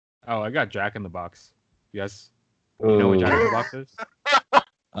Oh, I got Jack in the Box. You guys, you know what Jack in the Box is?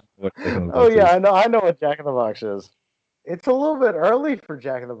 Oh yeah, I know what Jack in the Box is. It's a little bit early for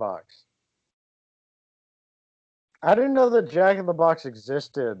Jack in the Box. I didn't know that Jack in the Box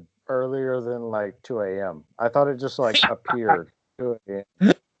existed earlier than like 2 a.m. I thought it just like appeared 2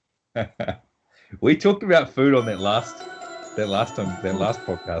 a.m. We talked about food on that last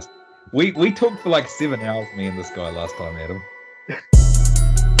podcast. We talked for like 7 hours, me and this guy last time, Adam.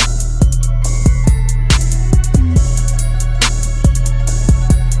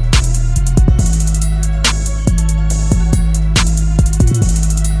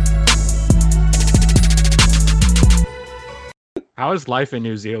 How is life in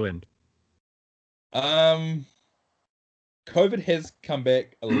New Zealand? COVID has come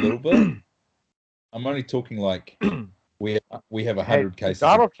back a little bit. I'm only talking like we have 100 cases.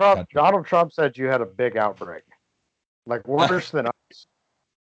 Donald Trump said you had a big outbreak, like worse than us.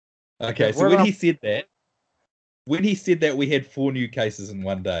 Okay, so when he said that, we had 4 new cases in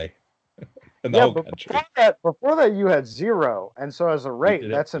one day in the whole country. Before that, you had 0, and so as a rate,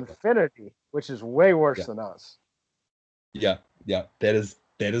 that's infinity, which is way worse than us. Yeah, that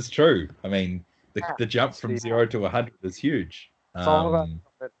is true. I mean, the jump from 0 to 100 is huge. It's all about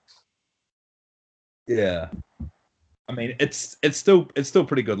yeah. I mean, it's still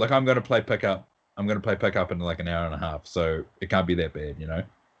pretty good. Like I'm going to play pickup in like an hour and a half, so it can't be that bad, you know.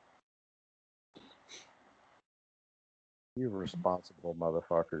 You responsible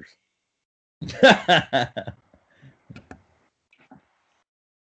motherfuckers.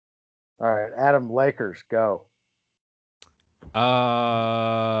 All right, Adam, Lakers, go.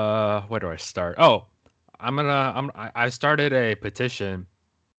 Where do I start? Oh, I started a petition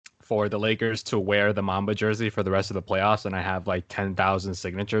for the Lakers to wear the Mamba jersey for the rest of the playoffs, and I have like 10,000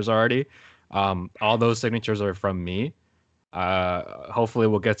 signatures already. All those signatures are from me. Hopefully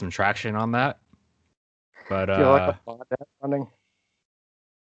we'll get some traction on that. But do you like a botnet running?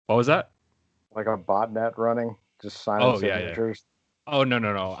 What was that? Like a botnet running, just signing signatures. Yeah. Oh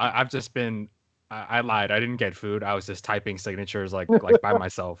no! I've just been. I lied. I didn't get food. I was just typing signatures like by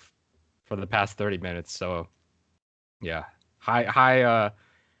myself for the past 30 minutes. So, yeah, high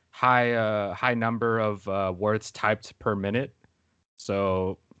number of words typed per minute.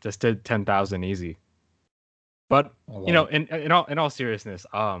 So just did 10,000 easy. But you know, in all seriousness,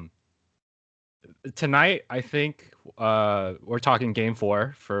 tonight I think we're talking Game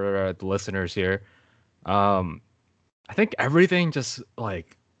 4 for the listeners here. I think everything just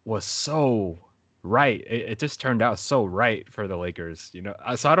like was so right. It just turned out so right for the Lakers, you know.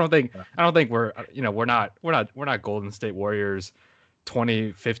 So I don't think we're not Golden State Warriors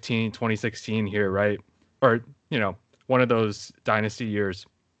 2015, 2016 here, right? Or, you know, one of those dynasty years.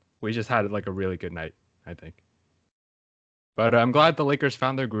 We just had like a really good night, I think. But I'm glad the Lakers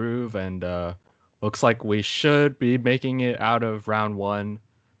found their groove, and looks like we should be making it out of round 1.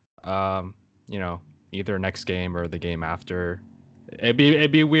 You know, either next game or the game after. It'd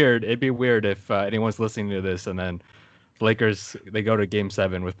be weird. It'd be weird if anyone's listening to this and then the Lakers they go to Game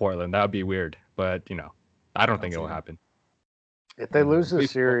 7 with Portland. That would be weird. But you know, I don't think it'll happen. If they lose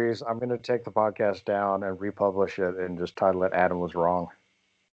this series, I'm going to take the podcast down and republish it and just title it "Adam Was Wrong."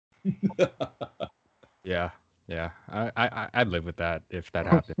 Yeah. I'd live with that if that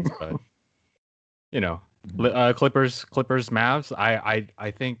happens. But you know, Clippers, Mavs.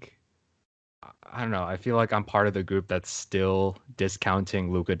 I think. I don't know. I feel like I'm part of the group that's still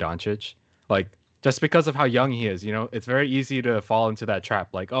discounting Luka Doncic. Like, just because of how young he is, you know, it's very easy to fall into that trap.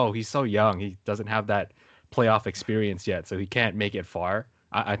 Like, oh, he's so young. He doesn't have that playoff experience yet, so he can't make it far.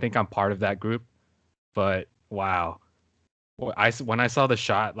 I think I'm part of that group. But, wow. When I saw the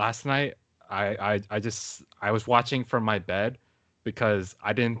shot last night, I was watching from my bed because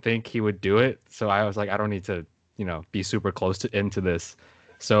I didn't think he would do it. So I was like, I don't need to, you know, be super close into this.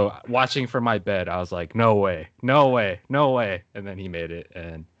 So watching from my bed, I was like, no way. And then he made it.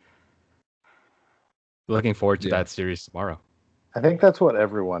 And looking forward to that series tomorrow. I think that's what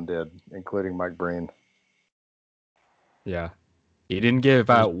everyone did, including Mike Breen. Yeah. He didn't give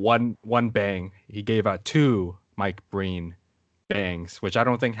out one bang. He gave out 2 Mike Breen bangs, which I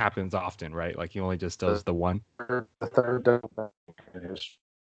don't think happens often, right? Like he only just does the one. The third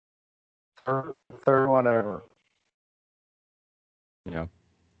one ever. Yeah.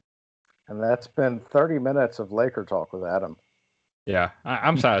 And that's been 30 minutes of Laker talk with Adam. Yeah,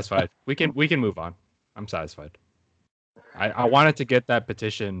 I'm satisfied. We can move on. I'm satisfied. I wanted to get that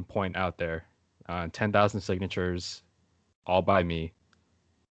petition point out there. 10,000 signatures, all by me.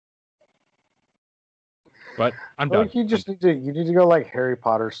 But I'm done. You need to go like Harry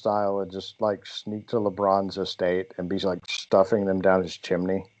Potter style and just like sneak to LeBron's estate and be like stuffing them down his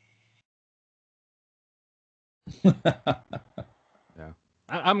chimney.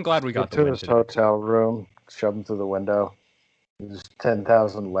 I'm glad we got Get the to win his today. hotel room, shove him through the window. There's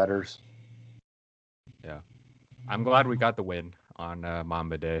 10,000 letters. I'm glad we got the win on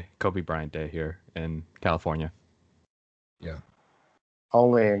Mamba Day, Kobe Bryant Day here in California. Yeah.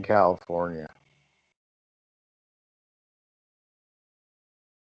 Only in California.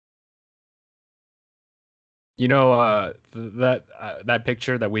 You know, that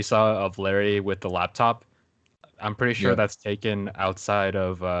picture that we saw of Larry with the laptop, I'm pretty sure Yeah. that's taken outside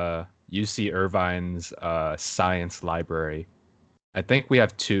of UC Irvine's science library. I think we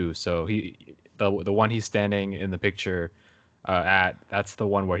have two. So the one he's standing in the picture that's the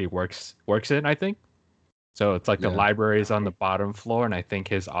one where he works in, I think. So it's like the Yeah. library is on the bottom floor, and I think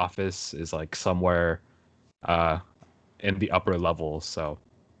his office is like somewhere uh, in the upper levels. So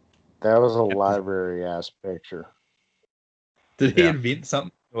That was a library ass picture. Did he Yeah. invent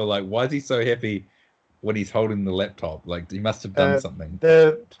something? Or like, why is he so happy when he's holding the laptop? Like, he must have done something.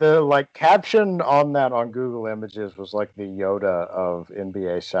 The like caption on that on Google Images was like the Yoda of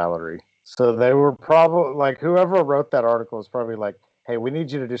NBA salary. So they were probably like whoever wrote that article is probably like, hey, we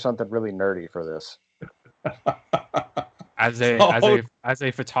need you to do something really nerdy for this. as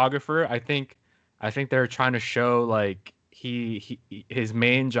a photographer, I think they're trying to show like his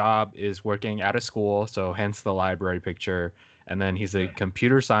main job is working at a school, so hence the library picture, and then he's a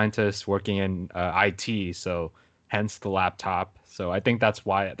computer scientist working in IT, so hence the laptop. So I think that's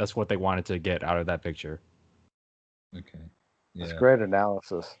what they wanted to get out of that picture. Okay. It's Yeah. great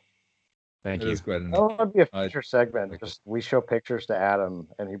analysis. Thank It you. is great That enough. would be a I- future segment. okay. Just we show pictures to Adam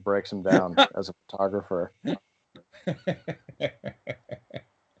and he breaks them down as a photographer.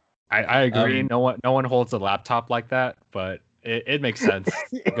 I agree. No one holds a laptop like that, but it makes sense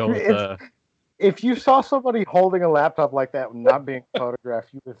to go with the. If you saw somebody holding a laptop like that not being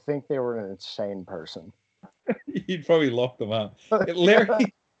photographed, you would think they were an insane person. You'd probably lock them up.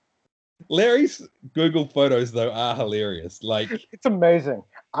 Larry's Google photos though are hilarious. Like, It's amazing.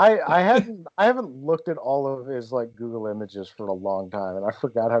 I haven't looked at all of his like Google images for a long time, and I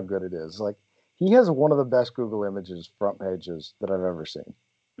forgot how good it is. Like he has one of the best Google images front pages that I've ever seen.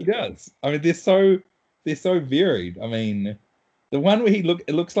 he does. I mean, they're so varied. I mean, the one where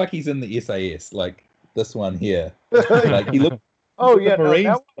it looks like he's in the SAS, like this one here. Like he looks. Oh the yeah, no,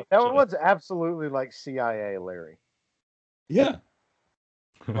 Marines. that one's absolutely like CIA Larry. Yeah.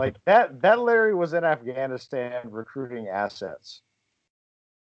 Like that Larry was in Afghanistan recruiting assets.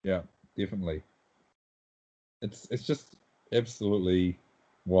 Yeah, definitely. It's just absolutely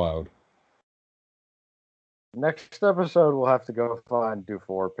wild. Next episode, we'll have to go find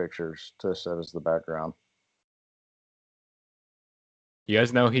Dufour pictures to set as the background. You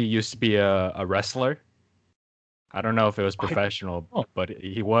guys know he used to be a wrestler. I don't know if it was professional, but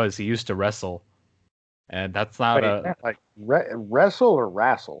he was. He used to wrestle, and that's not like wrestle or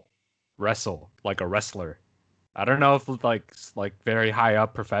wrestle. Wrestle like a wrestler. I don't know if it's like very high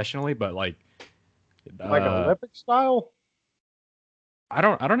up professionally, but like Olympic style. I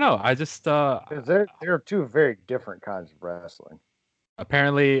don't know. I just Because there are two very different kinds of wrestling.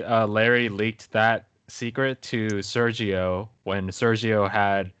 Apparently Larry leaked that secret to Sergio when Sergio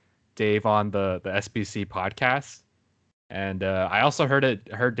had Dave on the SBC podcast, and I also heard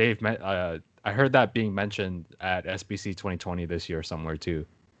Dave. I heard that being mentioned at SBC 2020 this year somewhere too.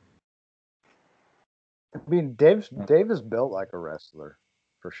 I mean, Dave is built like a wrestler,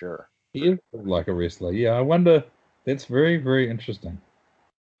 for sure. He is like a wrestler. Yeah, I wonder. That's very, very interesting.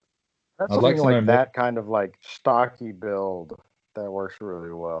 That's I'd like something to know like more. that kind of like stocky build that works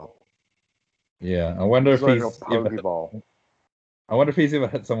really well. Yeah, I wonder It's if like he's a pokeball. I wonder if he's ever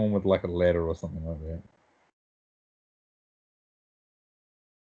hit someone with like a ladder or something like that.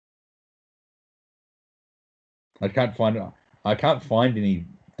 I can't find any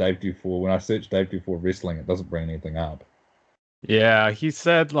Dave Dufour. When I search Dave Dufour wrestling, it doesn't bring anything up. Yeah, he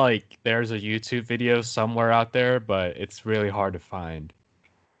said like there's a YouTube video somewhere out there, but it's really hard to find.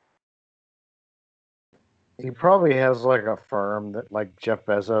 He probably has like a firm that like Jeff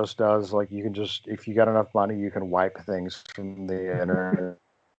Bezos does. Like you can just, if you got enough money, you can wipe things from the internet.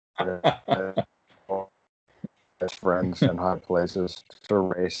 His friends in high places to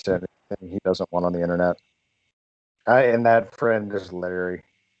erase anything he doesn't want on the internet. And that friend is Larry.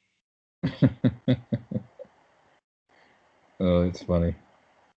 Oh, it's funny.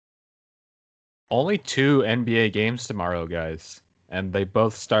 Only 2 NBA games tomorrow, guys, and they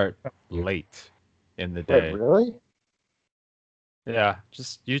both start late in the day. Wait, really? Yeah,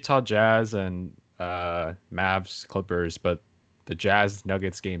 just Utah Jazz and Mavs Clippers, but the Jazz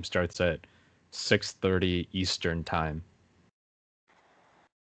Nuggets game starts at 6:30 Eastern time.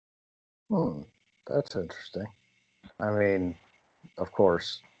 Hmm. That's interesting. I mean, of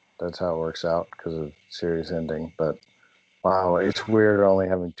course, that's how it works out because of series ending. But wow, it's weird only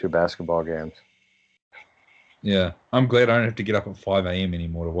having 2 basketball games. Yeah, I'm glad I don't have to get up at 5 a.m.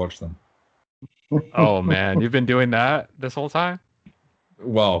 anymore to watch them. Oh man, you've been doing that this whole time?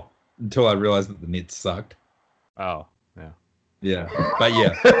 Well, until I realized that the Nets sucked. Oh, yeah. Yeah, but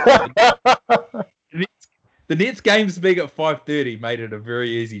yeah, the Nets games being at 5:30 made it a very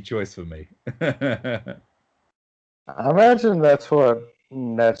easy choice for me. I imagine that's what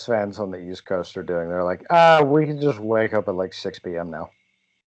Nets fans on the East Coast are doing. They're like, we can just wake up at like 6 p.m. now.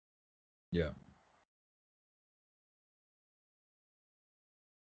 Yeah.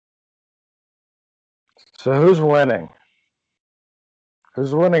 So who's winning?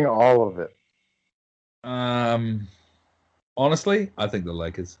 Who's winning all of it? Honestly, I think the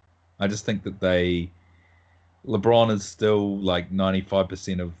Lakers. I just think that LeBron is still like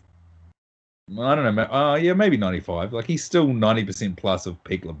 95% of, I don't know, yeah, maybe 95. Like he's still 90% plus of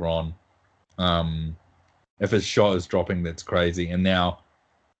peak LeBron. If his shot is dropping, that's crazy. And now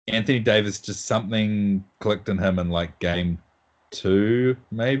Anthony Davis, just something clicked in him in like game 2,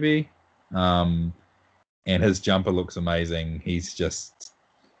 maybe. And his jumper looks amazing. He's just,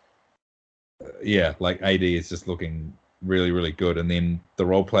 yeah, like AD is just looking really, really good. And then the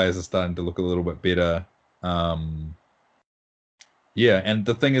role players are starting to look a little bit better. Yeah, and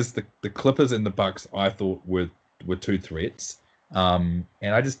the thing is, the Clippers and the Bucks, I thought were 2 threats. And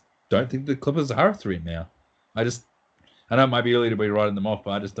I just don't think the Clippers are a threat now. I know it might be early to be writing them off,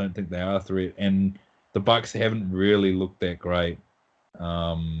 but I just don't think they are a threat. And the Bucks haven't really looked that great.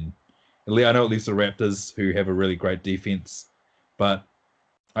 I know it leaves the Raptors, who have a really great defense, but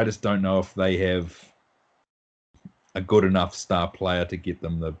I just don't know if they have a good enough star player to get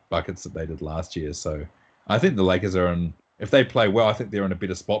them the buckets that they did last year. So I think the Lakers are in, if they play well, I think they're in a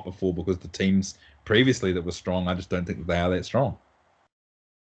better spot before, because the teams previously that were strong, I just don't think that they are that strong.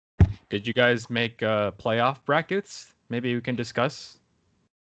 Did you guys make playoff brackets? Maybe we can discuss.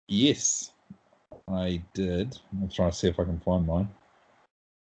 Yes, I did. I'm trying to see if I can find mine.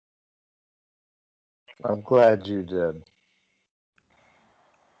 I'm glad you did.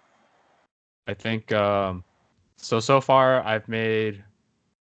 I think so far I've made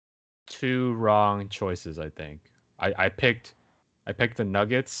 2 wrong choices. I think I picked the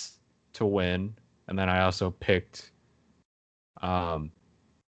Nuggets to win, and then I also picked the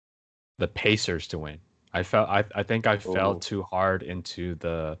Pacers to win. I think I fell too hard into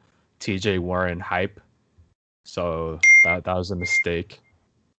the TJ Warren hype, so that was a mistake.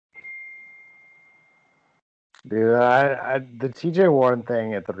 Dude, the TJ Warren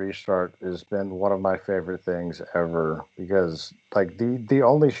thing at the restart has been one of my favorite things ever, because like the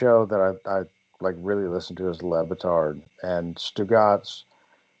only show that I like really listened to is Le Batard, and Stugatz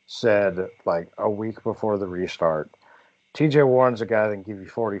said like a week before the restart, TJ Warren's a guy that can give you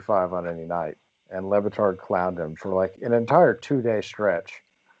 45 on any night, and Le Batard clowned him for like an entire 2-day stretch,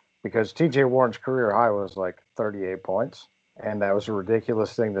 because TJ Warren's career high was like 38 points, and that was a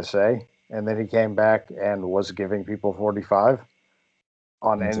ridiculous thing to say. And then he came back and was giving people 45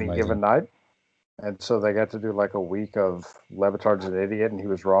 on That's any amazing. given night. And so they got to do like a week of Le Batard's an idiot and he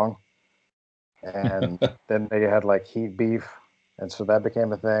was wrong. And then they had like heat beef. And so that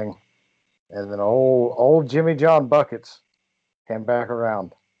became a thing. And then old Jimmy John Buckets came back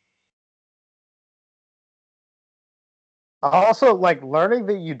around. Also, like learning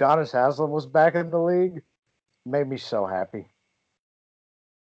that Udonis Haslem was back in the league made me so happy.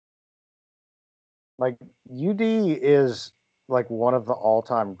 Like UD is like one of the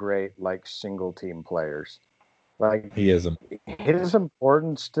all-time great like single team players. Like He is. his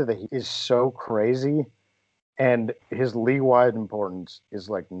importance to the Heat is so crazy, and his league-wide importance is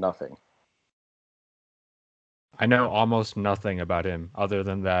like nothing. I know almost nothing about him other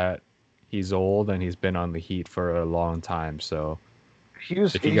than that he's old and he's been on the Heat for a long time. So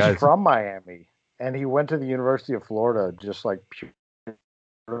He's guys, from Miami, and he went to the University of Florida just like purely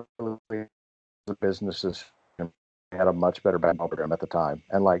the businesses. He had a much better basketball program at the time,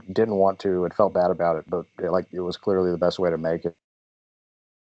 and like didn't want to and felt bad about it, but it was clearly the best way to make it.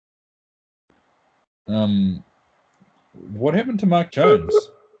 What happened to Mark Jones?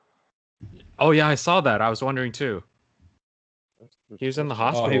 oh yeah, I saw that. I was wondering too. He was in the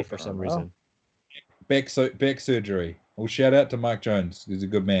hospital for some reason. Back surgery. Well, shout out to Mark Jones. He's a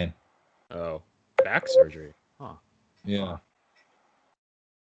good man. Oh, back surgery. Huh. Yeah.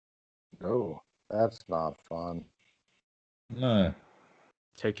 Oh, that's not fun. No.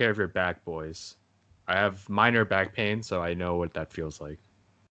 Take care of your back, boys. I have minor back pain, so I know what that feels like.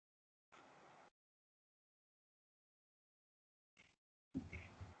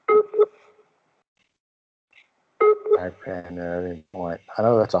 Back pain at any point. I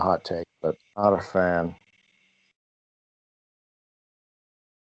know that's a hot take, but not a fan.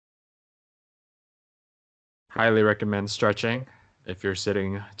 Highly recommend stretching if you're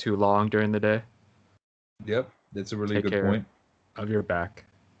sitting too long during the day. Yep, that's a really Take good care point. of your back.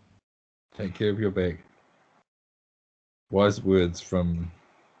 Take care of your back. Wise words from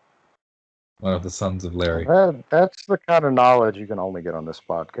one of the sons of Larry. That's the kind of knowledge you can only get on this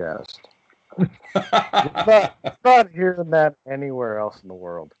podcast. Not hearing that anywhere else in the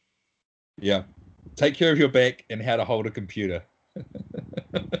world. Yeah. Take care of your back and how to hold a computer.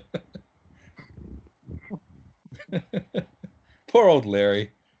 Poor old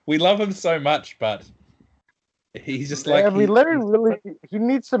Larry. We love him so much, but he's just like... he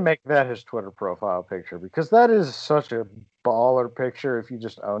needs to make that his Twitter profile picture, because that is such a baller picture if you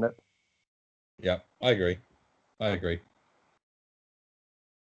just own it. Yeah, I agree. Every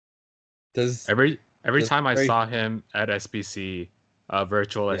time I saw him at SBC,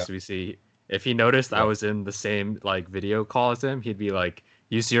 virtual SBC, if he noticed I was in the same like video call as him, he'd be like,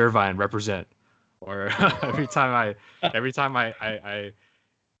 "UC Irvine, represent." Or every time I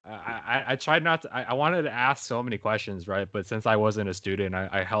tried not to. I wanted to ask so many questions, right? But since I wasn't a student,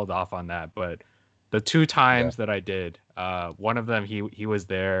 I held off on that. But the 2 times that I did, one of them he was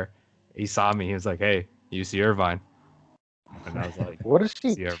there, he saw me, he was like, "Hey, UC Irvine," and I was like, "What does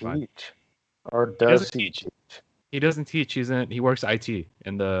he teach?" Or does he teach? He doesn't teach. He works IT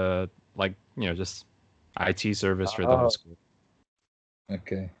in the just IT service for the whole school.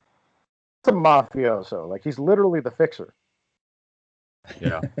 Okay. It's a mafioso. Like, he's literally the fixer.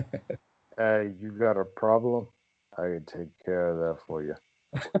 Yeah. You got a problem? I can take care of that for you.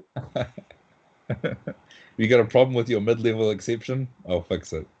 You got a problem with your mid-level exception? I'll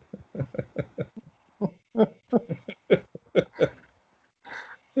fix it.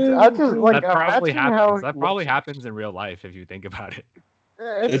 I just like that probably happens. That probably happens in real life if you think about it.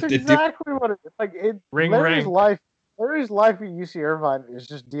 It's exactly what it is. Like, Larry's life at UC Irvine is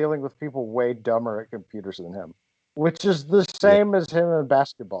just dealing with people way dumber at computers than him, which is the same as him in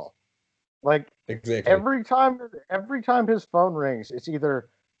basketball. Like, exactly. Every time his phone rings, it's either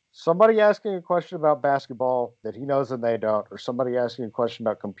somebody asking a question about basketball that he knows and they don't, or somebody asking a question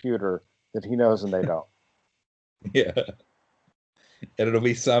about computer that he knows and they don't. Yeah. And it'll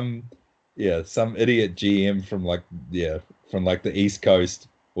be some idiot GM from the East Coast,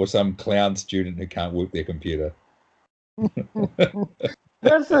 or some clown student who can't work their computer.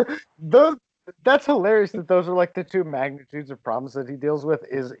 That's hilarious that those are like the 2 magnitudes of problems that he deals with.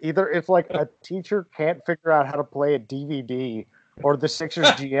 Is either it's like a teacher can't figure out how to play a DVD, or the Sixers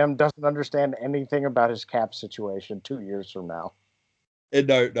GM doesn't understand anything about his cap situation 2 years from now.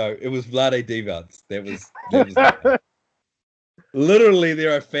 No, it was Vlade Divac. That was literally,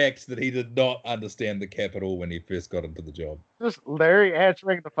 there are facts that he did not understand the cap at all when he first got into the job. Just Larry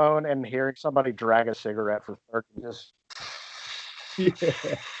answering the phone and hearing somebody drag a cigarette for 30 minutes.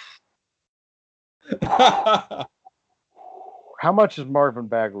 Yeah. How much is Marvin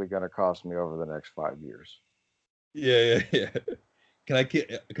Bagley going to cost me over the next 5 years? Yeah. Can I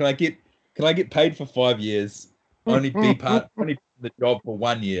get paid for 5 years? Only be the job for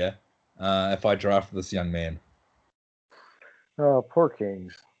 1 year if I draft this young man. Oh, poor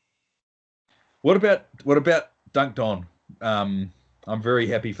Kings. What about Dunked On? I'm very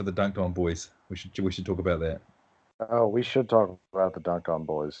happy for the Dunked On boys. We should talk about that. Oh, we should talk about the Dunked On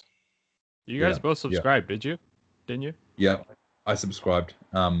boys. You guys both subscribed, didn't you? Yeah, I subscribed.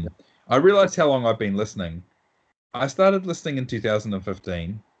 I realized how long I've been listening. I started listening in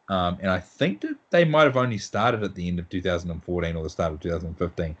 2015, and I think that they might have only started at the end of 2014 or the start of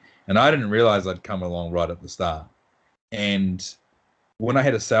 2015. And I didn't realize I'd come along right at the start. And when I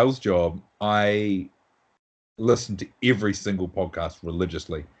had a sales job, I listened to every single podcast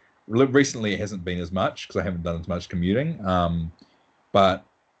religiously. Recently, it hasn't been as much because I haven't done as much commuting. But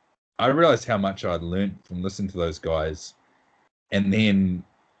I realized how much I'd learned from listening to those guys. And then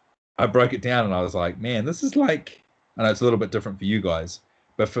I broke it down and I was like, man, this is like, I know it's a little bit different for you guys,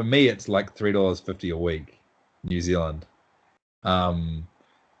 but for me, it's like $3.50 a week, New Zealand. And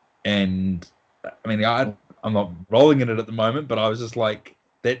I mean, I'm not rolling in it at the moment, but I was just like,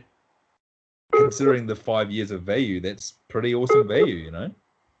 that, considering the 5 years of value, that's pretty awesome value, you know?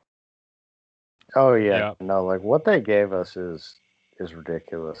 Oh, yeah. No, like, what they gave us is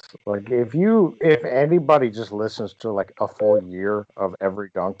ridiculous. Like, if anybody just listens to like a full year of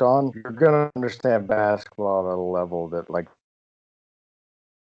every Dunked On, you're gonna understand basketball at a level that like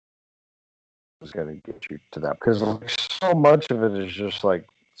is gonna get you to that, because like, so much of it is just like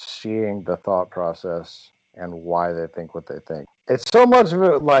seeing the thought process and why they think what they think. It's so much of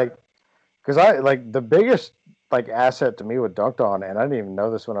it like, because I like the biggest like asset to me with Dunked On, and I didn't even know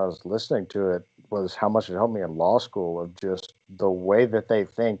this when I was listening to it, was how much it helped me in law school of just the way that they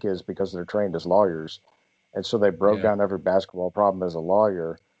think is because they're trained as lawyers. And so they broke down every basketball problem as a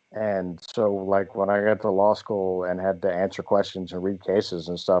lawyer. And so, like, when I got to law school and had to answer questions and read cases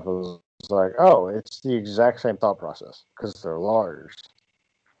and stuff, it was like, oh, it's the exact same thought process because they're lawyers.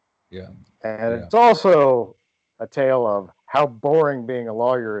 Yeah. And it's also a tale of how boring being a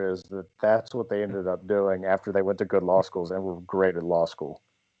lawyer is, that's what they ended up doing after they went to good law schools and were great at law school.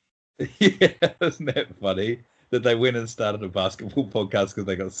 Yeah, isn't that funny? That they went and started a basketball podcast because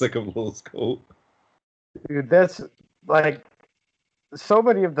they got sick of law school. Dude, that's like so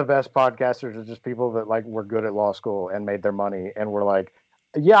many of the best podcasters are just people that like were good at law school and made their money and were like,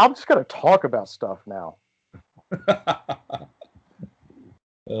 yeah, I'm just gonna talk about stuff now.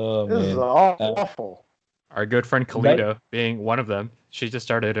 Oh, this man. is awful. Our good friend Kalita being one of them. She just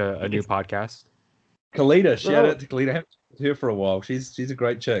started a new podcast. Kalita, shout out to Kalita. I haven't talked to her for a while. She's a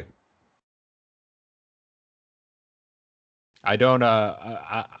great chick. I don't.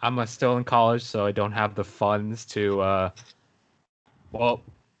 I'm still in college, so I don't have the funds to. Well,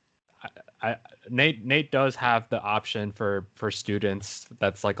 Nate does have the option for students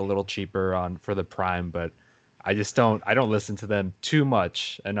that's like a little cheaper for the Prime, but I just don't. I don't listen to them too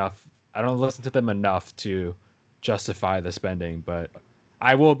much enough. I don't listen to them enough to justify the spending, but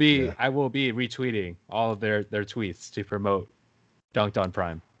I will be retweeting all of their tweets to promote Dunked On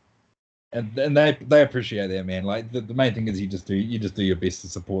Prime. And they appreciate that, man. Like the main thing is you just do your best to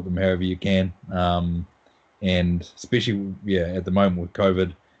support them however you can. And especially at the moment with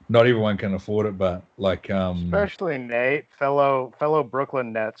COVID, not everyone can afford it, but like especially Nate, fellow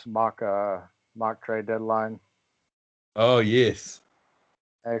Brooklyn Nets mock trade deadline. Oh yes.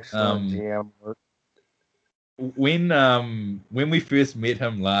 Excellent GM work. When we first met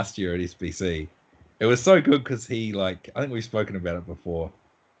him last year at SBC, it was so good because he I think we've spoken about it before.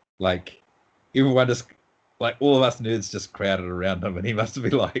 Like everyone just all of us nerds just crowded around him, and he must have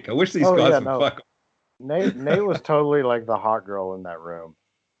been like, I wish these guys would fuck off. Nate was totally like the hot girl in that room.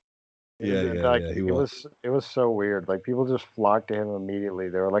 He was. It was so weird. Like people just flocked to him immediately.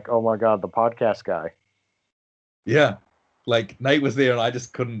 They were like, "Oh my god, the podcast guy." Yeah, like Nate was there, and I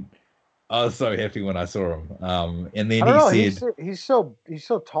just couldn't. I was so happy when I saw him. And then he said, "He's so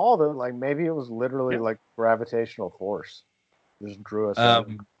tall that like maybe it was literally like gravitational force just drew us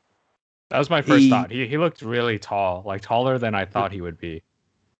in." That was my first thought. He looked really tall, like taller than I thought he would be.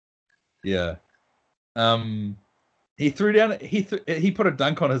 Yeah. He threw down. He put a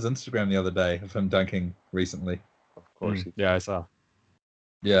dunk on his Instagram the other day of him dunking recently. Of course. Yeah, I saw.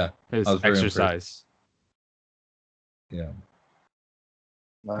 Yeah. His exercise. Yeah.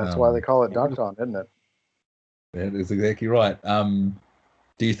 Well, that's why they call it Dunked On, isn't it? That is exactly right. Do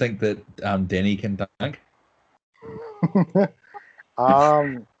you think that Danny can dunk?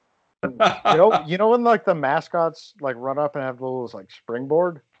 You know when like the mascots like run up and have the little like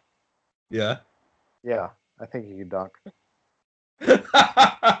springboard? Yeah. Yeah, I think he can dunk.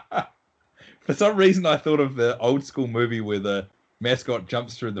 For some reason, I thought of the old school movie where the mascot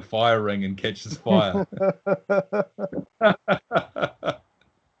jumps through the fire ring and catches fire.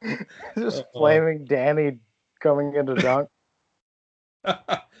 Just flaming Danny coming into dunk.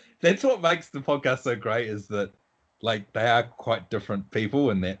 That's what makes the podcast so great, is that like they are quite different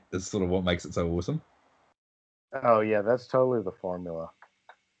people, and that is sort of what makes it so awesome. Oh yeah, that's totally the formula.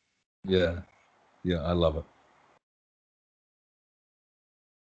 Yeah, I love it.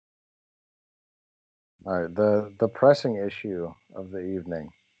 All right, the pressing issue of the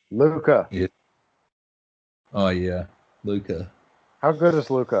evening, Luka. Yeah. Oh yeah, Luka. How good is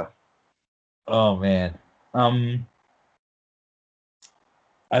Luka? Oh man,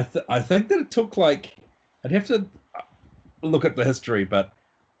 I think that it took I'd have to look at the history, but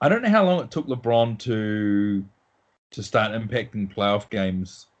I don't know how long it took LeBron to start impacting playoff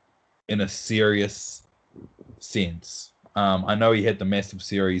games in a serious sense. I know he had the massive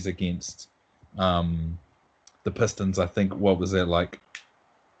series against the Pistons. I think, what was that, like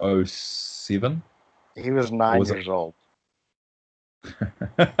 07? He was 9 years old.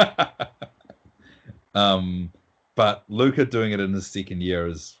 But Luka doing it in his second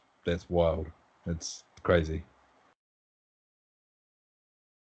year that's wild. It's crazy.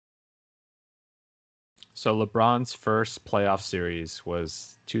 So LeBron's first playoff series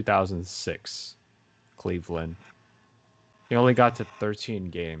was 2006, Cleveland. He only got to 13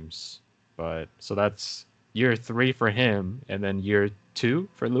 games, but so that's year 3 for him, and then year 2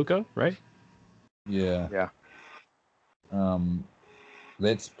 for Luka, right? Yeah. Yeah.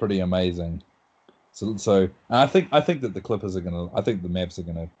 That's pretty amazing. So I think that the Clippers are gonna. I think the Mavs are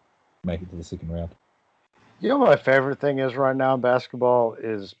gonna make it to the second round. You know what my favorite thing is right now in basketball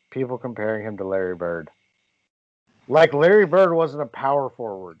is people comparing him to Larry Bird. Like Larry Bird wasn't a power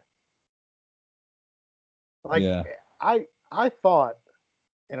forward. Like Yeah. I thought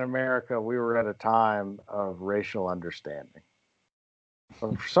in America we were at a time of racial understanding.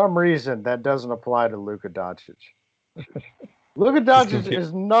 But for some reason that doesn't apply to Luka Doncic. Luka Doncic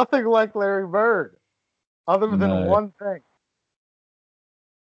is nothing like Larry Bird, other than one thing.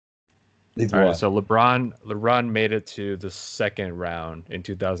 He's All right, what? so LeBron made it to the second round in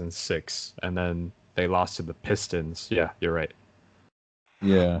 2006, and then they lost to the Pistons. Yeah, you're right.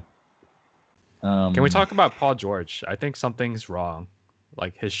 Yeah. Can we talk about Paul George? I think something's wrong,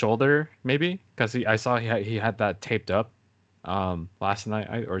 like his shoulder, maybe, because I saw he had that taped up last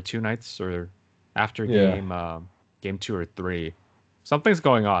night or 2 nights or after game 2 or 3. Something's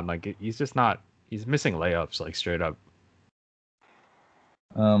going on. Like he's just not. He's missing layups, like straight up.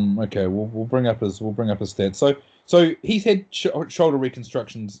 Okay, we'll bring up his stats. So he's had shoulder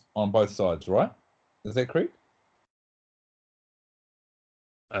reconstructions on both sides, right? Is that correct?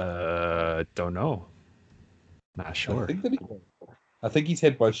 Don't know. Not sure. I think he's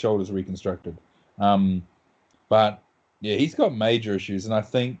had both shoulders reconstructed. But yeah, he's got major issues, and I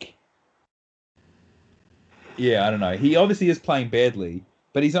think, I don't know. He obviously is playing badly,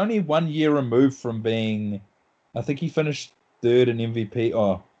 but he's only 1 year removed from being. I think he finished third in MVP.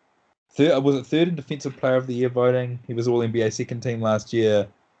 Was it third in Defensive Player of the Year voting? He was All NBA second team last year.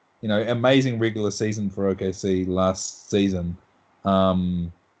 You know, amazing regular season for OKC last season.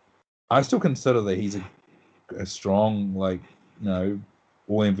 I still consider that he's a strong, All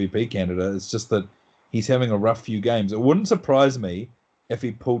MVP candidate. It's just that he's having a rough few games. It wouldn't surprise me if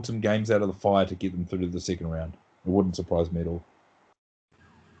he pulled some games out of the fire to get them through to the second round. It wouldn't surprise me at all.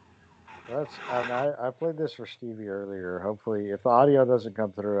 I played this for Stevie earlier. Hopefully, if the audio doesn't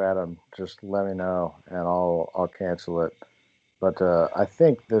come through, Adam, just let me know and I'll cancel it. But I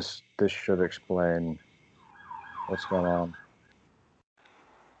think this should explain what's going on.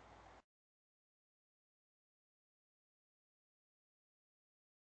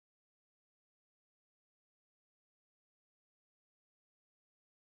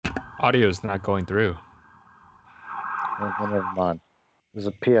 Audio is not going through. Never mind. There's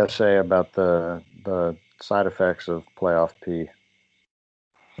a PSA about the side effects of playoff P,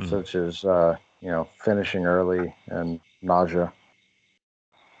 such as finishing early and nausea.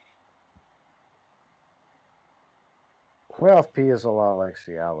 Playoff P is a lot like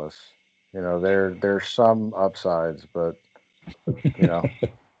Cialis. There's some upsides, but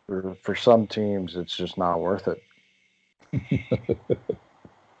for some teams, it's just not worth it.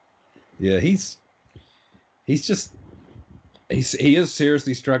 Yeah, he is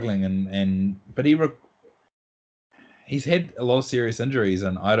seriously struggling, but he's had a lot of serious injuries,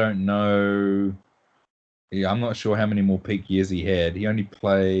 and I don't know. Yeah, I'm not sure how many more peak years he had. He only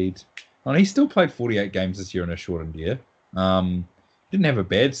played. Oh, he still played 48 games this year in a shortened year. Didn't have a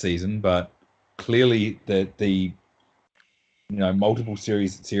bad season, but clearly the multiple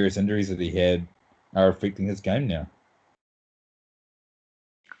serious injuries that he had are affecting his game now.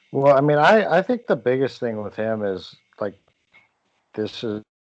 Well, I mean, I think the biggest thing with him is this is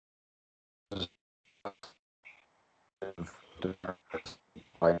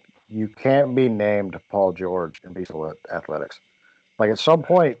you can't be named Paul George and be still at athletics. At some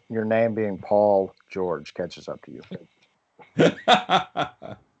point, your name being Paul George catches up to you.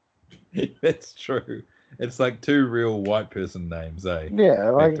 That's true. It's like two real white person names, eh?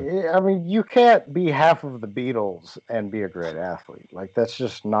 Yeah, I mean, you can't be half of the Beatles and be a great athlete. That's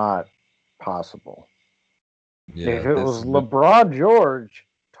just not possible. Yeah, if it was LeBron George,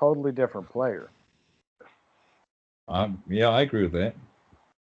 totally different player. Yeah, I agree with that.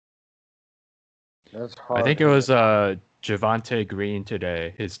 That's hard. I think it was Javonte Green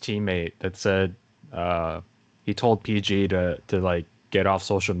today, his teammate, that said he told PG to get off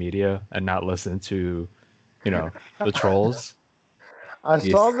social media and not listen to the trolls. I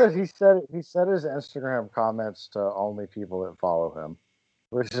saw that he set his Instagram comments to only people that follow him,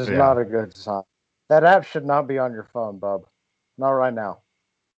 which is not a good sign. That app should not be on your phone, bub. Not right now.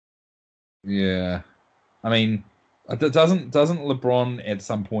 Yeah, I mean, doesn't LeBron at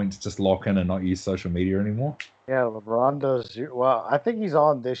some point just lock in and not use social media anymore? Yeah, LeBron does. Well, I think he's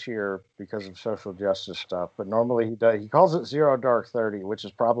on this year because of social justice stuff, but normally he does. He calls it 0 Dark 30, which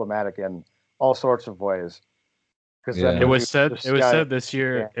is problematic in all sorts of ways. It was said this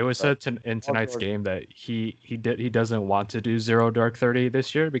year. Yeah, it was said in tonight's game that he doesn't want to do 0 Dark 30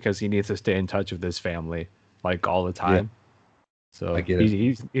 this year because he needs to stay in touch with his family all the time. Yeah. So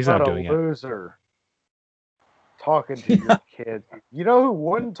he's not doing it. Loser. talking to your kids. You know who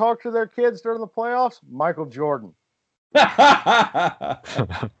wouldn't talk to their kids during the playoffs? Michael Jordan.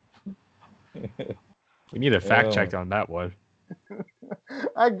 We need a fact check on that one.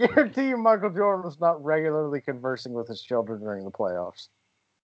 I guarantee you Michael Jordan was not regularly conversing with his children during the playoffs.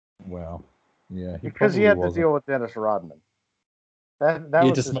 Wow. Yeah. Because he had to deal with Dennis Rodman. That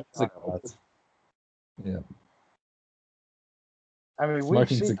was just his makes it child. Yeah. I mean,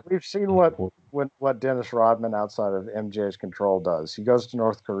 we've seen what Dennis Rodman outside of MJ's control does. He goes to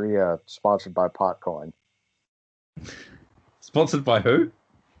North Korea, sponsored by Potcoin. Sponsored by who?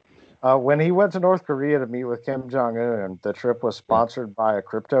 When he went to North Korea to meet with Kim Jong Un, the trip was sponsored by a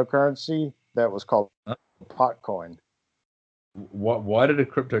cryptocurrency that was called Potcoin. Why did a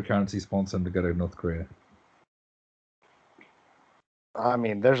cryptocurrency sponsor him to go to North Korea? I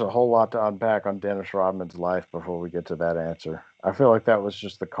mean, there's a whole lot to unpack on Dennis Rodman's life before we get to that answer. I feel like that was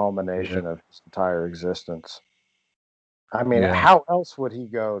just the culmination of his entire existence. I mean, how else would he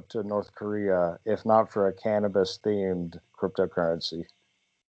go to North Korea if not for a cannabis-themed cryptocurrency?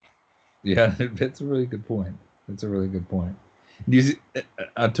 Yeah, that's a really good point.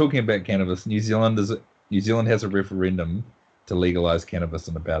 Talking about cannabis, New Zealand has a referendum to legalize cannabis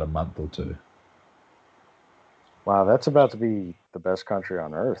in about a month or two. Wow, that's about to be the best country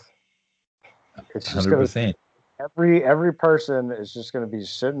on earth. It's just 100%. Every person is just going to be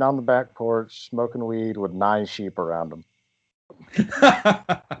sitting on the back porch smoking weed with 9 sheep around them. It's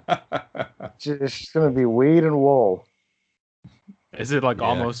just going to be weed and wool. Is it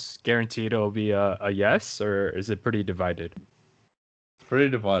almost guaranteed it'll be a yes, or is it pretty divided? It's pretty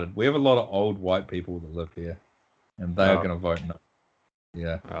divided. We have a lot of old white people that live here, and they are going to vote no.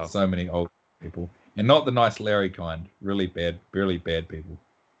 Yeah, so many old people. And not the nice Larry kind. Really bad people.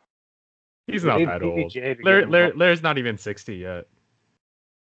 He's not that old. Larry's not even 60 yet.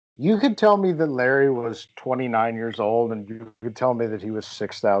 You could tell me that Larry was 29 years old, and you could tell me that he was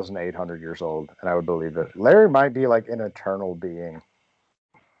 6,800 years old, and I would believe it. Larry might be like an eternal being.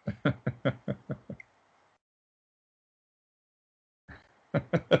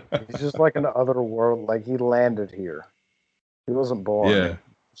 He's just like an other world. Like he landed here. He wasn't born. Yeah. He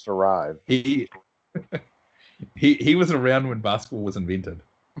just arrived. He was around when basketball was invented.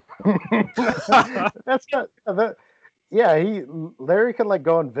 That's not that. Yeah, Larry could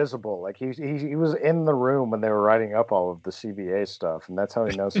go invisible. Like he was in the room when they were writing up all of the CBA stuff, and that's how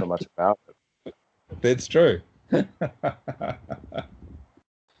he knows so much about it. That's true. Who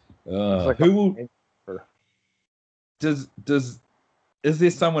will? Is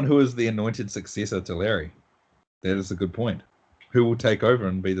there someone who is the anointed successor to Larry? That is a good point. Who will take over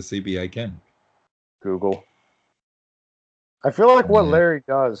and be the CBA king? Google. I feel like what Larry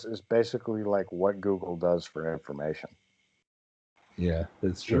does is basically like what Google does for information. Yeah,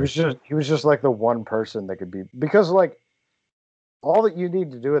 that's true. He was just like the one person that could be, because all that you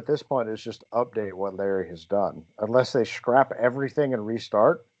need to do at this point is just update what Larry has done. Unless they scrap everything and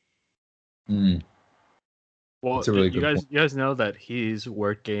restart. Well, you guys know that he's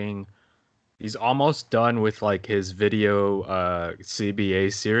almost done with his video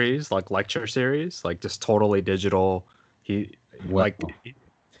CBA series, lecture series, just totally digital. He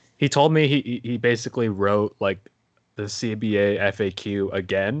told me he basically wrote the CBA FAQ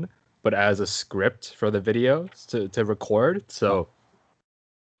again, but as a script for the video to record. So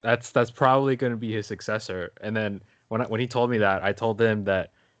that's probably going to be his successor. And then when he told me that, I told him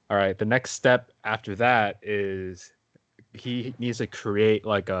that, all right, the next step after that is he needs to create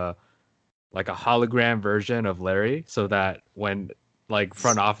a hologram version of Larry, so that when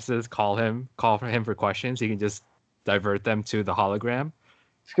front offices call for him for questions, he can just divert them to the hologram.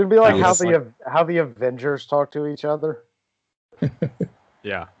 It's gonna be how the Avengers talk to each other.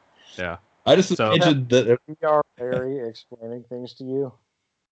 Yeah. I just imagined that we are Larry explaining things to you.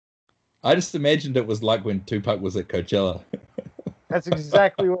 I just imagined it was like when Tupac was at Coachella. That's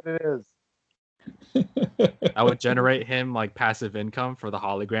exactly what it is. I would generate him passive income for the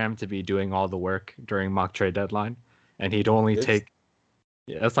hologram to be doing all the work during mock trade deadline, and he'd only take.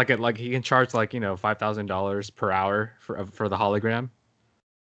 Yeah, that's he can charge $5,000 per hour for the hologram.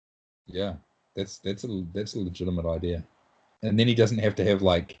 Yeah, that's a legitimate idea, and then he doesn't have to have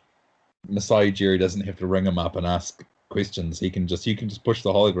Masai Ujiri doesn't have to ring him up and ask questions. You can just push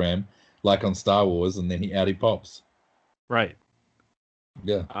the hologram like on Star Wars, and then he pops. Right.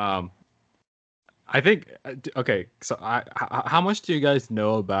 Yeah. I think okay. So how much do you guys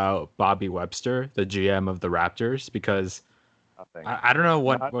know about Bobby Webster, the GM of the Raptors? Because I don't know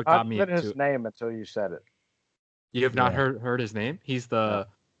what got me into his name until you said it. You have not heard his name? He's the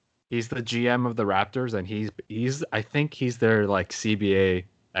GM of the Raptors, and he's I think he's their CBA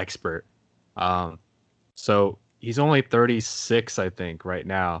expert. So he's only 36, I think, right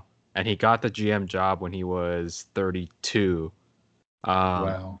now, and he got the GM job when he was 32.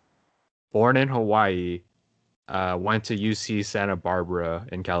 Wow. Born in Hawaii, went to UC Santa Barbara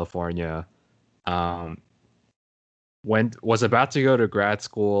in California. Um, was about to go to grad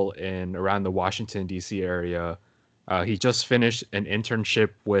school in around the Washington D.C. area. He just finished an internship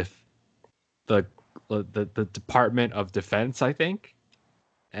with the the Department of Defense, I think.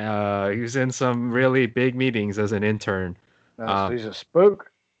 He was in some really big meetings as an intern. So he's a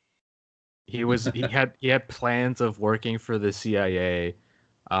spook. He had plans of working for the CIA.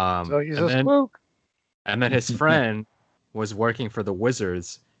 So he's and a then spook. and then his friend was working for the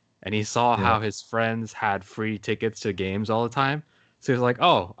Wizards, and he saw Yeah. how his friends had free tickets to games all the time. So he was like,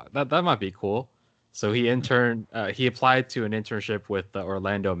 "Oh, that might be cool." So he applied to an internship with the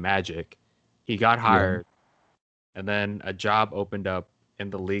Orlando Magic. He got hired, and then a job opened up in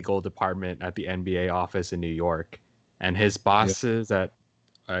the legal department at the NBA office in New York. And his bosses at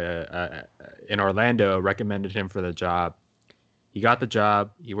in Orlando recommended him for the job. He got the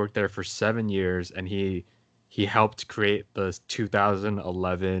job. He worked there for 7 years, and he helped create the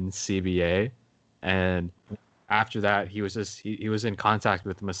 2011 CBA. And after that, he was in contact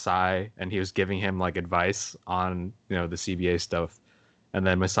with Masai, and he was giving him like advice on the CBA stuff. And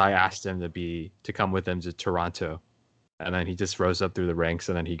then Masai asked him to come with him to Toronto, and then he just rose up through the ranks,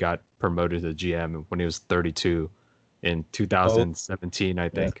 and then he got promoted to GM when he was 32 in 2017, I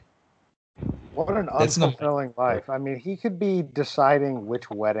think. What an That's an unfulfilling life. I mean, he could be deciding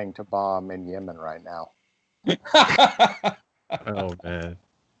which wedding to bomb in Yemen right now. Oh man.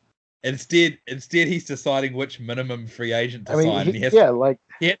 Instead, he's deciding which minimum free agent to sign. He has to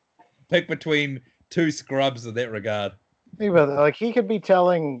pick between two scrubs in that regard. Like he could be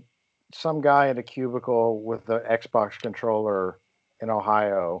telling some guy in a cubicle with the Xbox controller in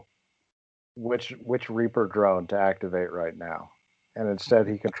Ohio which Reaper drone to activate right now, and instead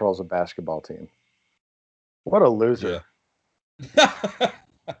he controls a basketball team. What a loser! Yeah.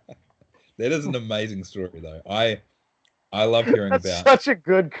 That is an amazing story, though. I love hearing That's about. Such a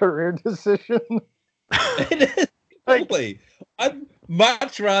good career decision. It is. Totally. I'd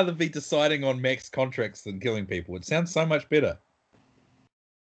much rather be deciding on max contracts than killing people. It sounds so much better.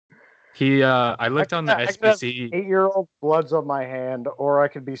 I looked on the SBC. 8-year-old bloods on my hand, or I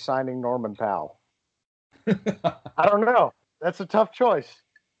could be signing Norman Powell. I don't know. That's a tough choice.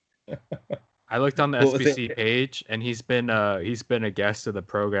 I looked on the SBC page, and he's been a guest of the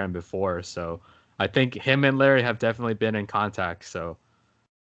program before, so I think him and Larry have definitely been in contact. So,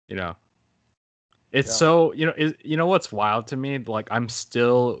 it's so what's wild to me. Like I'm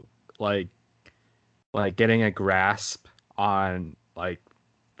still like getting a grasp on like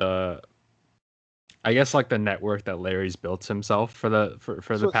I guess like the network that Larry's built himself for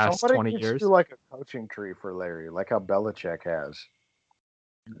the past 20 years. Do like a coaching tree for Larry, like how Belichick has.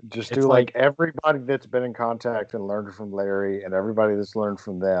 Just do like everybody that's been in contact and learned from Larry and everybody that's learned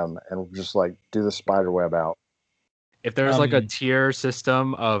from them, and just like do the spider web out. If there's like a tier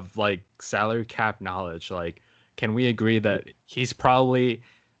system of like salary cap knowledge, like can we agree that he's probably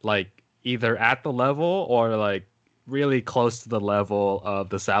like either at the level or like really close to the level of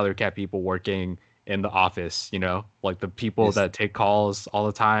the salary cap people working in the office, like the people that take calls all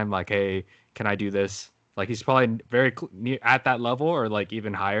the time, like, hey, can I do this? Like he's probably very near at that level or like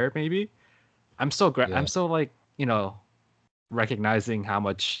even higher, maybe. I'm so like, recognizing how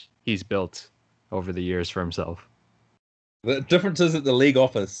much he's built over the years for himself. The difference is at the league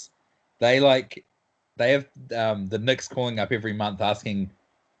office, they have the Knicks calling up every month asking,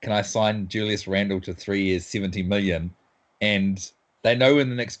 can I sign Julius Randle to 3 years, 70 million? And they know in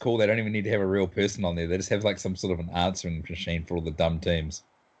the next call they don't even need to have a real person on there. They just have like some sort of an answering machine for all the dumb teams.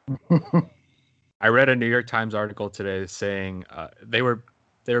 I read a New York Times article today saying they were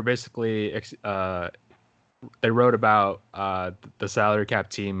basically they wrote about the salary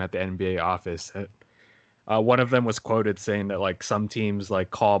cap team at the NBA office. One of them was quoted saying that like some teams like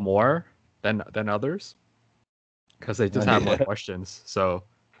call more than others because they just have more questions. So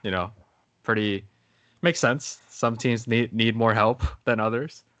pretty makes sense. Some teams need more help than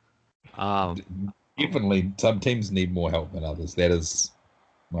others. Definitely, some teams need more help than others. That is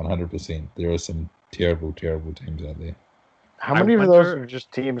 100%. There are some terrible, terrible teams out there. How many of those are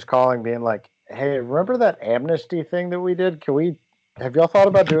just teams calling, being like, "Hey, remember that amnesty thing that we did? Have y'all thought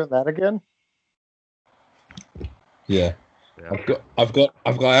about doing that again?" Yeah.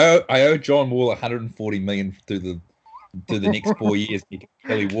 I owe John Wall 140 million through the next 4 years. He can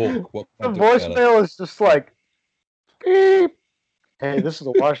barely walk. The voicemail is just like, beep. Hey, this is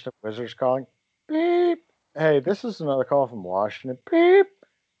the Washington Wizards calling. Beep. Hey, this is another call from Washington. Beep.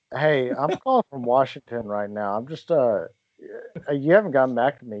 Hey, I'm calling from Washington right now. I'm just you haven't gotten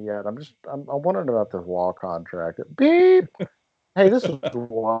back to me yet. I'm wondering about this wall contract. Beep. Hey, this is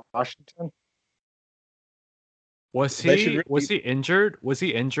Washington. Was They should he really. was he injured? Was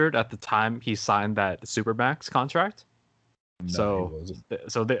he injured at the time he signed that Supermax contract? No, he So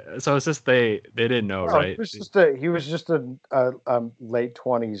wasn't. so it's just they didn't know, No, right? he was just a late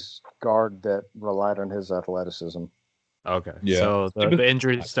 20s guard that relied on his athleticism. Okay. Yeah, So it was. the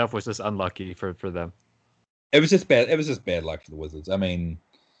injury stuff was just unlucky for them. It was just bad. It was just bad luck for the Wizards. I mean,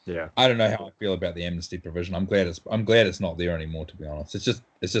 Yeah. I don't know how I feel about the amnesty provision. I'm glad it's not there anymore. To be honest, it's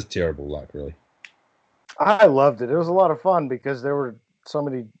just terrible luck, really. I loved it. It was a lot of fun because there were so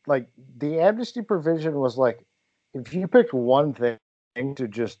many, like, the amnesty provision was like, if you picked one thing to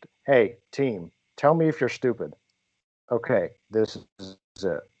just, hey, team, tell me if you're stupid. Okay, this is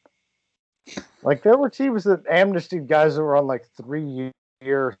it. Like, there were teams that amnestied guys that were on like 3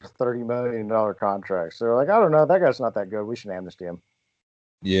 year, $30 million contracts. They're like, I don't know, that guy's not that good. We should amnesty him.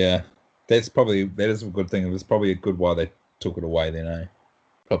 Yeah, that is a good thing. It was probably a good why they took it away then, eh?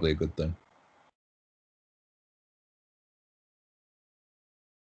 Probably a good thing.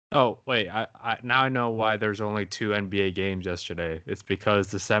 Oh, wait, I now I know why there's only 2 NBA games yesterday. It's because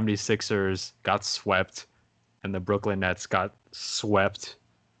the 76ers got swept and the Brooklyn Nets got swept,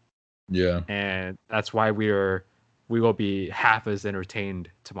 Yeah. and that's why we will be half as entertained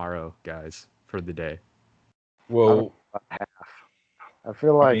tomorrow, guys, for the day. Well, Half. I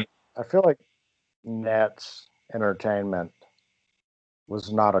feel I like mean, Nets entertainment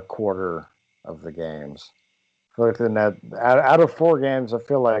was not a quarter of the games. I feel like the net out of 4 games, I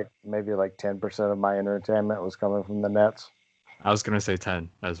feel like maybe like 10% of my entertainment was coming from the Nets. I was gonna say 10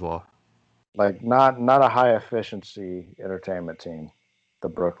 as well. Like not a high efficiency entertainment team, the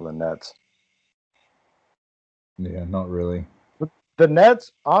Brooklyn Nets. yeah, not really. The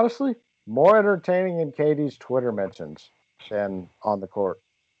Nets, honestly, more entertaining in KD's Twitter mentions than on the court.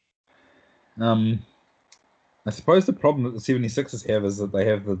 I suppose the problem that the 76ers have is that they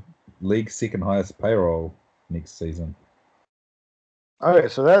have the league's second highest payroll next season. Okay,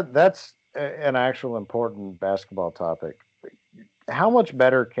 so that's an actual important basketball topic. How much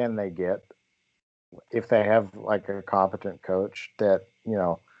better can they get if they have like a competent coach that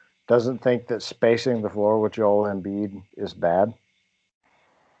doesn't think that spacing the floor with Joel Embiid is bad?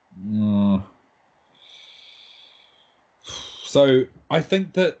 So I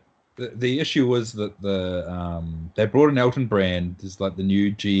think that the issue was that they brought in Elton Brand as like the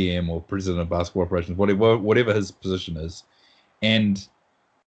new GM or president of basketball operations, whatever his position is, and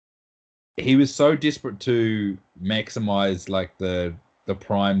he was so desperate to maximize like the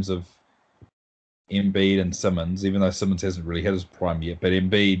primes of Embiid and Simmons, even though Simmons hasn't really had his prime yet, but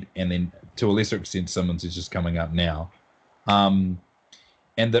Embiid and then to a lesser extent Simmons is just coming up now. And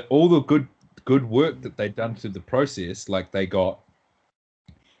that all the good work that they'd done through the process, like they drafted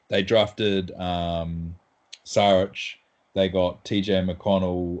Saric, they got TJ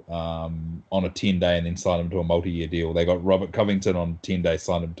McConnell on a 10-day and then signed him to a multi-year deal. They got Robert Covington on 10-day,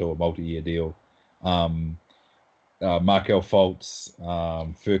 signed him to a multi-year deal. Markel Fultz,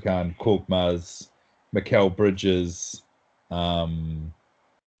 Furkan Korkmaz, Mikal Bridges. I'm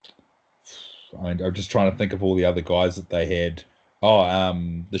just trying to think of all the other guys that they had.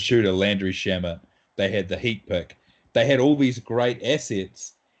 The shooter Landry Shamet. They had the Heat pick. They had all these great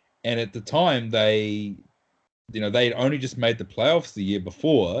assets, and at the time they'd only just made the playoffs the year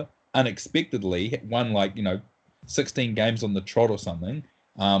before, unexpectedly won 16 games on the trot or something.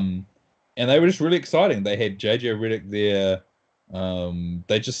 And they were just really exciting. They had JJ Redick there.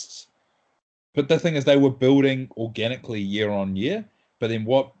 But the thing is, they were building organically year on year. But then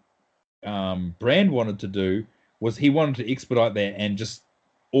what Brand wanted to do was he wanted to expedite that and just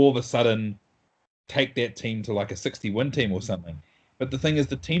all of a sudden take that team to like a 60-win team or something. But the thing is,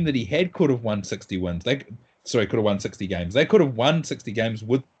 the team that he had could have won 60 wins. Could have won 60 games. They could have won 60 games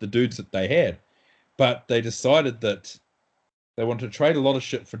with the dudes that they had. But they decided that they wanted to trade a lot of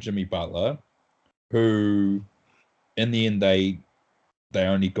shit for Jimmy Butler, who in the end they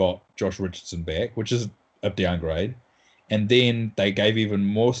only got Josh Richardson back, which is a downgrade. And then they gave even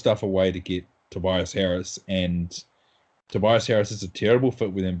more stuff away to get Tobias Harris. And Tobias Harris is a terrible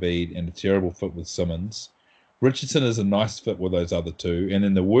fit with Embiid and a terrible fit with Simmons. Richardson is a nice fit with those other two. And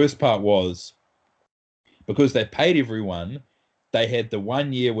then the worst part was, because they paid everyone, they had the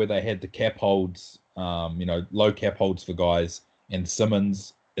 1 year where they had the cap holds, low cap holds for guys, and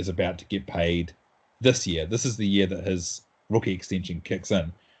Simmons is about to get paid this year. This is the year that his rookie extension kicks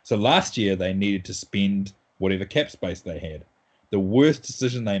in. So last year they needed to spend whatever cap space they had. The worst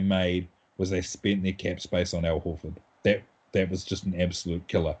decision they made was they spent their cap space on Al Horford. that was just an absolute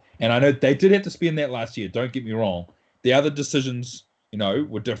killer. And I know they did have to spend that last year. Don't get me wrong. The other decisions,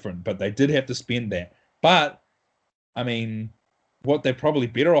 were different, but they did have to spend that. But I mean, what they're probably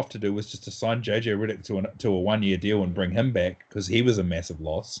better off to do was just to sign JJ Redick to a 1-year deal and bring him back because he was a massive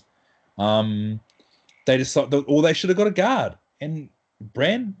loss. They decided, or they should have got a guard, and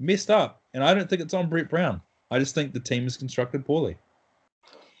Brand messed up. And I don't think it's on Brett Brown. I just think the team is constructed poorly.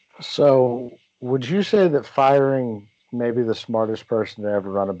 So, would you say that firing maybe the smartest person to ever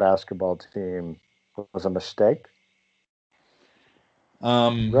run a basketball team was a mistake?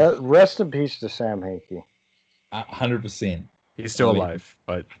 Rest in peace to Sam Hinkie. 100%. He's still alive,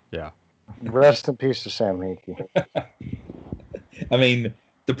 but yeah. Rest in peace to Sam Hinkie. I mean,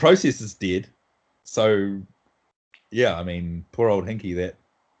 the process is dead. So, yeah, I mean, poor old Hinkie.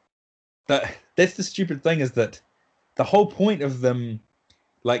 That's the stupid thing, is that the whole point of them,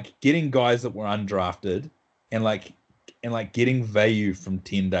 like, getting guys that were undrafted and getting value from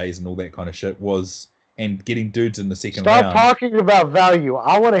 10 days and all that kind of shit was, and getting dudes in the second round. Stop talking about value.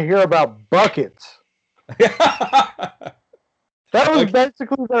 I want to hear about buckets. That was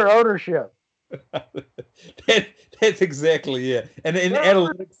basically their ownership. That's exactly it. And in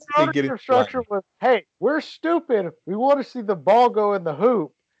analytics, their structure was, hey, we're stupid. We want to see the ball go in the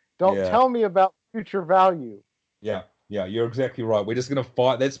hoop. Don't tell me about future value. Yeah, you're exactly right. We're just going to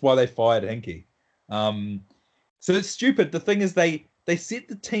fight. That's why they fired Hinkie. So it's stupid. The thing is, they set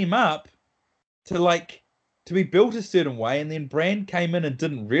the team up to be built a certain way, and then Brand came in and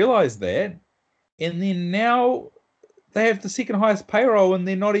didn't realize that, and then now they have the second highest payroll, and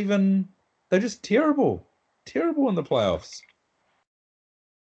they're just terrible in the playoffs.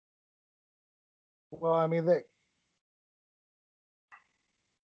 Well, I mean,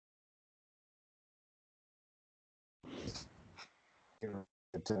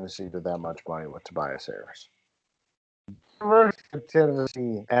 Tennessee did that much money with Tobias Harris.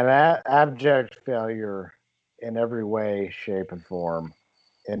 Tennessee, an abject failure in every way, shape, and form,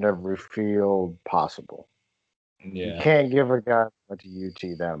 in every field possible. Yeah. You can't give a guy to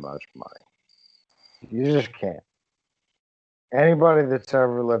UT that much money. You just can't. Anybody that's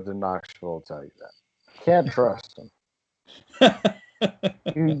ever lived in Knoxville will tell you that. Can't trust him.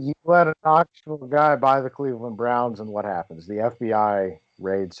 You let a Knoxville guy buy the Cleveland Browns, and what happens? The FBI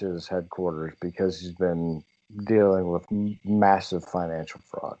raids his headquarters because he's been dealing with massive financial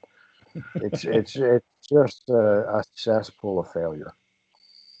fraud. It's just a cesspool of failure.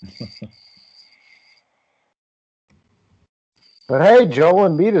 But hey, Joel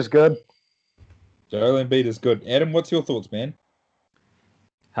Embiid is good. Joel Embiid is good. Adam, what's your thoughts, man?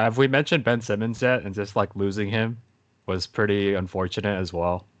 Have we mentioned Ben Simmons yet? And just losing him was pretty unfortunate as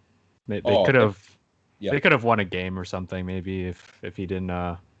well. They could have they could have won a game or something maybe if he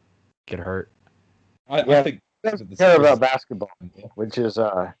didn't get hurt. I think care about basketball, which is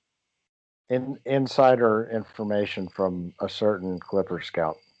insider information from a certain Clipper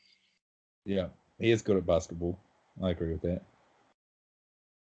scout. Yeah, he is good at basketball. I agree with that.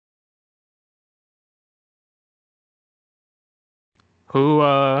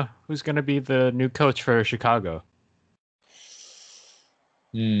 Who's going to be the new coach for Chicago?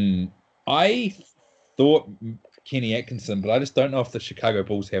 I thought Kenny Atkinson, but I just don't know if the Chicago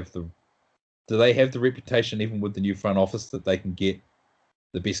Bulls do they have the reputation, even with the new front office, that they can get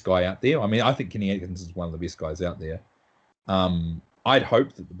the best guy out there? I mean, I think Kenny Atkinson is one of the best guys out there. I'd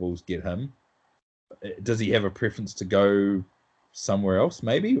hope that the Bulls get him. Does he have a preference to go somewhere else?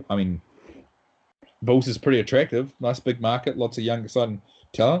 Maybe. I mean, Bulls is pretty attractive. Nice big market. Lots of young, exciting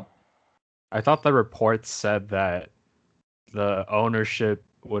talent. I thought the reports said that the ownership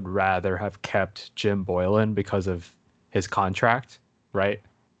would rather have kept Jim Boylan because of his contract, right?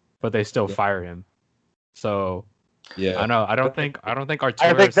 But they still fire him. So yeah, I know. I don't think Arturas.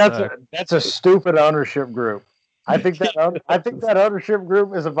 I think that's a stupid ownership group. I think that ownership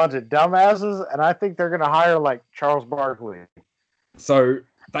group is a bunch of dumbasses, and I think they're going to hire Charles Barkley. So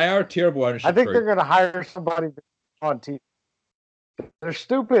they are a terrible ownership group. I think they're going to hire somebody on TV. They're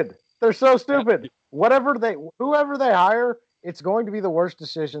stupid. They're so stupid. Whoever they hire, it's going to be the worst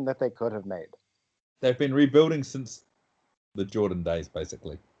decision that they could have made. They've been rebuilding since the Jordan days,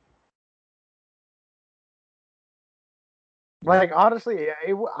 basically. Honestly,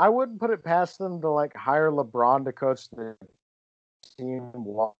 I wouldn't put it past them to hire LeBron to coach the team.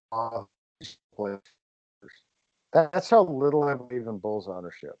 That's how little I believe in Bulls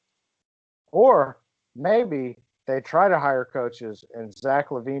ownership. Or maybe they try to hire coaches and Zach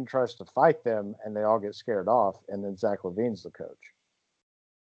LaVine tries to fight them and they all get scared off, and then Zach LaVine's the coach.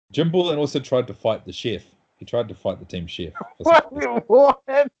 Jim Boylan also tried to fight the chef. He tried to fight the team chef. What?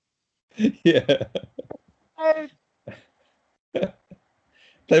 Yeah.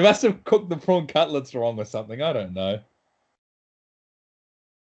 They must have cooked the prawn cutlets wrong or something. I don't know.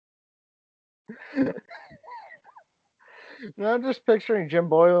 No, I'm just picturing Jim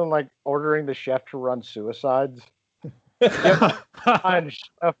Boylan like ordering the chef to run suicides. I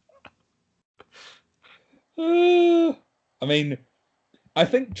mean, I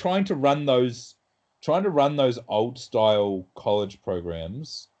think trying to run those old style college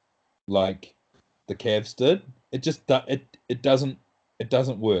programs like the Cavs did, it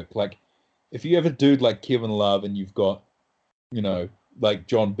doesn't work. Like if you have a dude like Kevin Love and you've got, like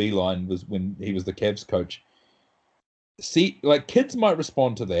John Beilein was when he was the Cavs coach. See, like kids might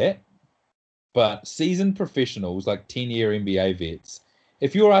respond to that, but seasoned professionals like 10-year NBA vets,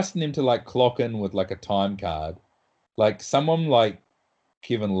 if you're asking them to like clock in with like a time card, like someone like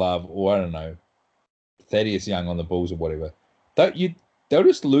Kevin Love or I don't know, Thaddeus Young on the Bulls or whatever, they'll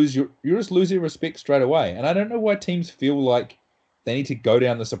just lose you just lose your respect straight away. And I don't know why teams feel like they need to go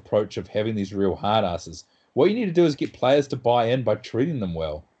down this approach of having these real hard asses. What you need to do is get players to buy in by treating them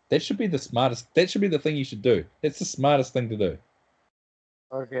well. That should be the smartest. That should be the thing you should do. That's the smartest thing to do.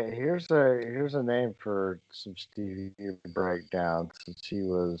 Okay, here's a name for some Stevie breakdown since he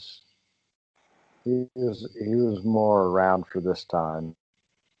was more around for this time.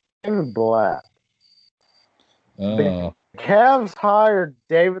 David Blatt. Oh. The Cavs hired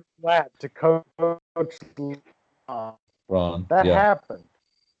David Blatt to coach Ron. That happened.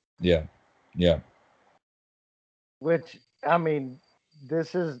 Yeah. Which I mean,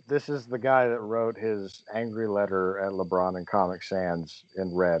 this is the guy that wrote his angry letter at LeBron in Comic Sans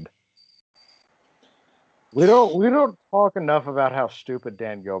in red. We don't talk enough about how stupid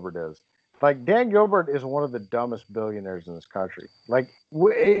Dan Gilbert is. Like Dan Gilbert is one of the dumbest billionaires in this country. Like,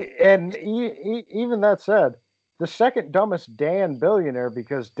 even that said, the second dumbest Dan billionaire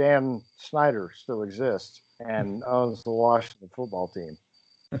because Dan Snyder still exists and owns the Washington football team.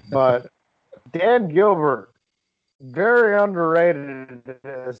 But Dan Gilbert, very underrated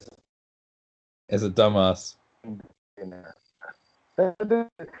as a dumbass.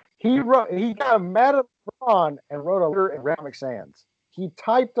 He got mad at LeBron and wrote a letter in Red Comic Sans. He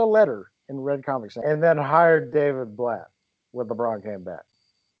typed a letter in Red Comic Sans and then hired David Blatt when LeBron came back.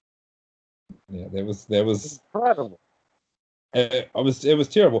 Yeah, that was incredible. It was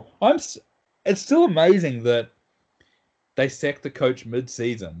terrible. It's still amazing that they sacked the coach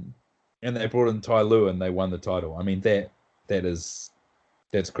mid-season and they brought in Ty Lue and they won the title. I mean that's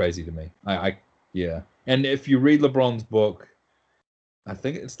crazy to me. Yeah. And if you read LeBron's book, I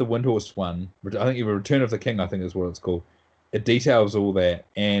think it's the Windhorse one. I think Return of the King, I think is what it's called. It details all that,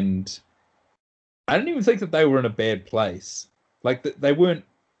 and I don't even think that they were in a bad place. Like they weren't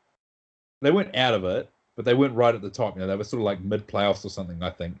out of it, but they weren't right at the top. They were sort of like mid playoffs or something, I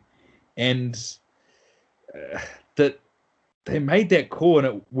think. And that they made that call and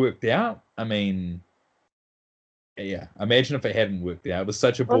it worked out. I mean, yeah. Imagine if it hadn't worked out. It was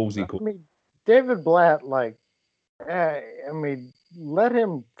such a ballsy call. I mean, David Blatt, let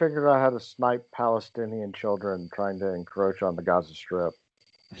him figure out how to snipe Palestinian children trying to encroach on the Gaza Strip.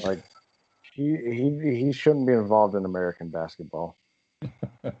 Like, he shouldn't be involved in American basketball.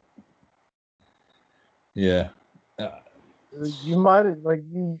 Yeah. You might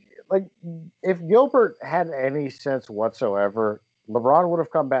if Gilbert had any sense whatsoever, LeBron would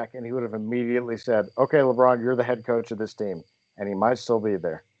have come back and he would have immediately said, "Okay, LeBron, you're the head coach of this team," and he might still be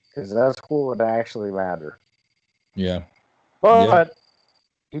there because that's what would actually matter. Yeah. But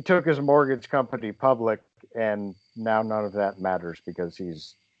he took his mortgage company public, and now none of that matters because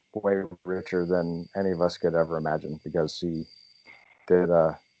he's way richer than any of us could ever imagine because he did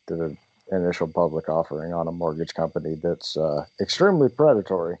an initial public offering on a mortgage company that's extremely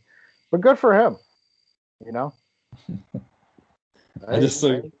predatory. But good for him, you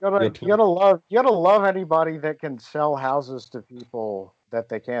gotta love anybody that can sell houses to people that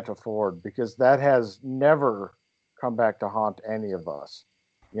they can't afford because that has never come back to haunt any of us.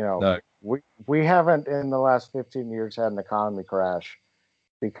 No. We haven't in the last 15 years had an economy crash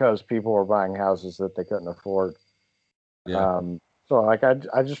because people were buying houses that they couldn't afford. Yeah. So I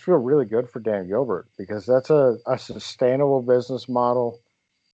just feel really good for Dan Gilbert because that's a sustainable business model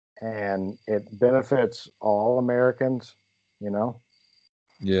and it benefits all Americans,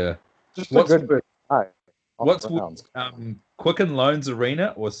 Yeah. Just a good guy. What's Quicken Loans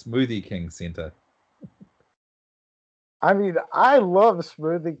Arena or Smoothie King Center? I mean, I love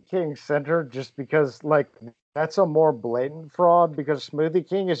Smoothie King Center just because, that's a more blatant fraud because Smoothie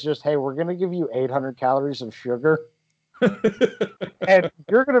King is just, hey, we're going to give you 800 calories of sugar. And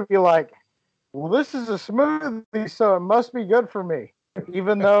you're going to be like, well, this is a smoothie, so it must be good for me.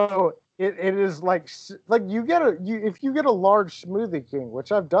 Even though it is like you if you get a large Smoothie King,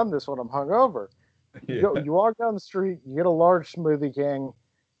 which I've done this when I'm hungover. You walk down the street, you get a large Smoothie King.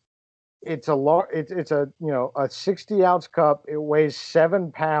 It's a 60-ounce cup. It weighs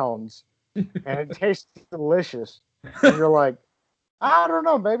 7 pounds, and it tastes delicious. And you're like, I don't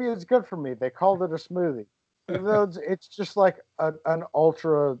know, maybe it's good for me. They called it a smoothie, even though it's just like an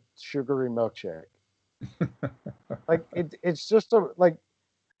ultra sugary milkshake. Like it's just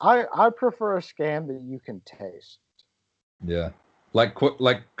I prefer a scam that you can taste. Yeah, like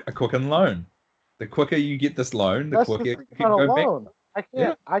a Quicken loan. The quicker you get this loan, the That's quicker the you thing can about a go back. loan.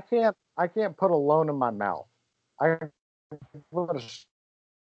 I can't put a loan in my mouth. I put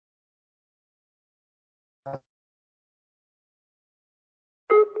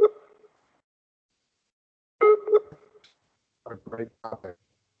a great topic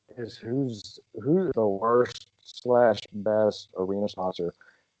is who's the worst / best arena sponsor,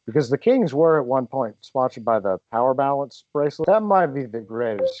 because the Kings were at one point sponsored by the Power Balance bracelet. That might be the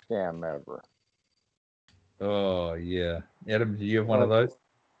greatest scam ever. Oh yeah, Adam, do you have one of those?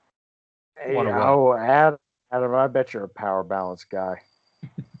 One of what? Oh, Adam, I bet you're a Power Balance guy.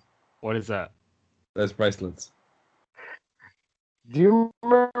 What is that? Those bracelets. Do you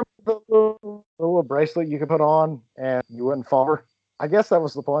remember the little bracelet you could put on and you wouldn't fall over? I guess that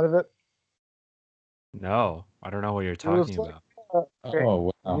was the point of it. No, I don't know what you're It was talking like, about.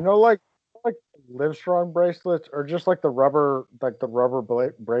 Oh wow. you know, like Livestrong bracelets, or just like the rubber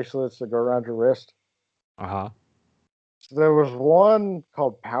bracelets that go around your wrist. Uh-huh. So there was one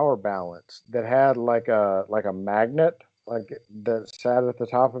called Power Balance that had like a magnet that sat at the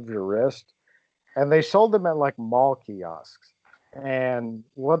top of your wrist, and they sold them at like mall kiosks. And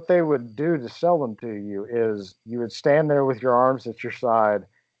what they would do to sell them to you is you would stand there with your arms at your side,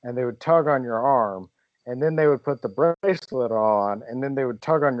 and they would tug on your arm, and then they would put the bracelet on, and then they would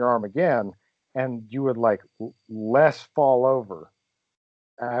tug on your arm again, and you would like less fall over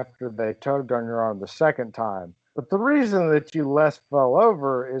after they tugged on your arm the second time. But the reason that you less fell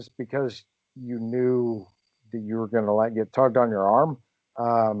over is because you knew that you were going to like get tugged on your arm.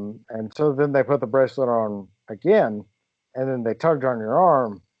 And so then they put the bracelet on again, and then they tugged on your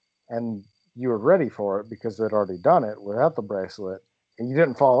arm, and you were ready for it because they'd already done it without the bracelet, and you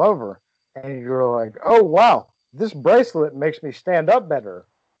didn't fall over. And you were like, "Oh wow, this bracelet makes me stand up better.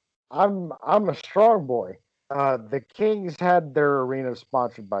 I'm a strong boy." The Kings had their arena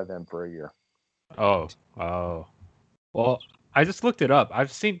sponsored by them for a year. Oh. Well, I just looked it up.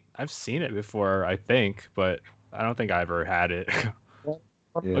 I've seen it before, I think, but I don't think I ever had it.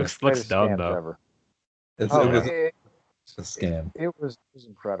 Yeah. Looks dumb though. Ever. It Oh, was it, a scam. it was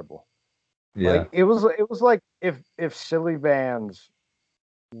incredible. Yeah. Like it was like if silly bands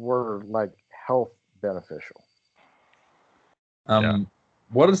were like health beneficial.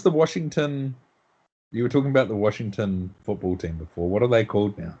 What is the Washington? You were talking about the Washington football team before. What are they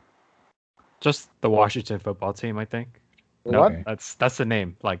called now? Just the Washington football team, I think. No, Okay. that's the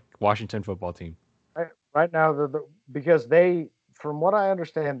name, like Washington football team. Right now, because from what I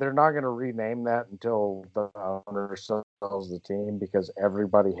understand, they're not going to rename that until the owner sells the team, because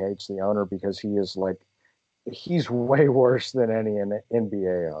everybody hates the owner because he's way worse than any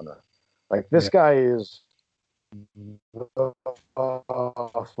NBA owner. Like this guy is the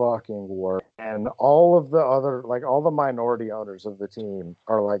fucking worst, and all of the other all the minority owners of the team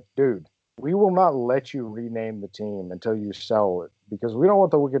are like, dude, we will not let you rename the team until you sell it, because we don't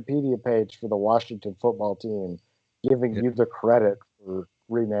want the Wikipedia page for the Washington football team giving you the credit for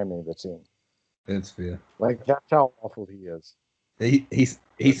renaming the team. That's fair. Like, that's how awful he is.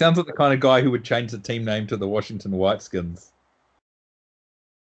 He sounds like the kind of guy who would change the team name to the Washington Whiteskins.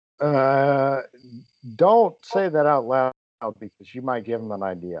 Don't say that out loud, because you might give him an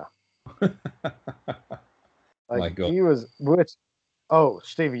idea. My God. He was, which, oh,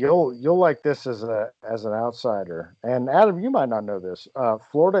 Stevie, you'll like this as an outsider, and Adam, you might not know this.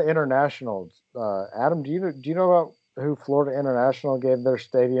 Florida International. Adam, do you know about who Florida International gave their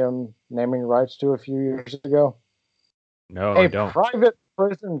stadium naming rights to a few years ago? No, I don't. A private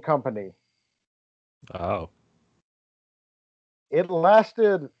prison company. Oh. It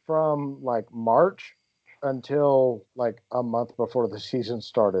lasted from like March until like a month before the season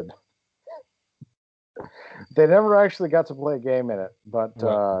started. They never actually got to play a game in it, but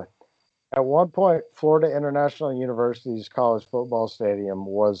at one point, Florida International University's college football stadium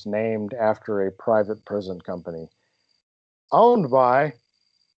was named after a private prison company owned by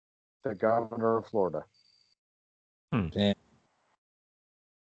the governor of Florida. Damn.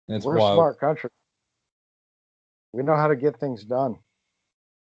 That's We're wild. a smart country. We know how to get things done.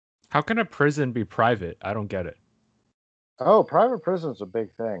 How can a prison be private? I don't get it. Oh, private prison's a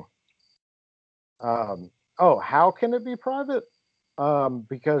big thing. How can it be private?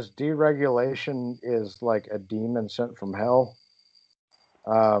 Because deregulation is like a demon sent from hell.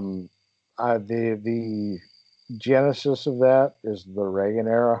 Um, the genesis of that is the Reagan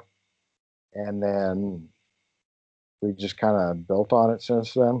era, and then we just kind of built on it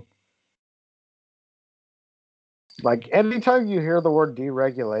since then. Like anytime you hear the word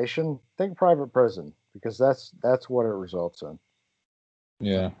deregulation, think private prison because that's what it results in.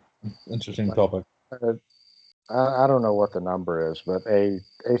 Yeah, interesting Like, topic. I don't know what the number is, but a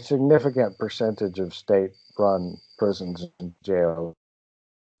significant percentage of state-run prisons and jails.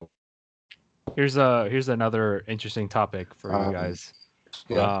 Here's another interesting topic for you guys.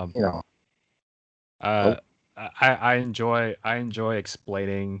 Yeah. You know, Uh, I enjoy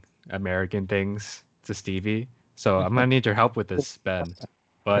explaining American things to Stevie, so I'm gonna need your help with this, Ben.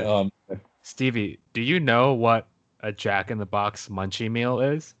 But Stevie, do you know what a Jack in the Box munchie meal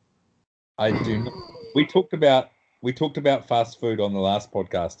is? I do not. We talked about fast food on the last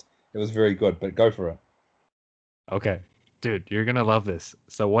podcast. It was very good, but go for it. Okay, dude, you're gonna love this.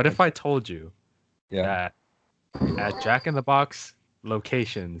 So what if I told you Yeah. that at Jack in the Box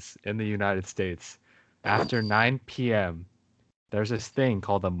locations in the United States, after 9 p.m., there's this thing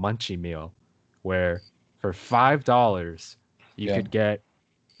called a munchie meal where for $5 you Yeah. could get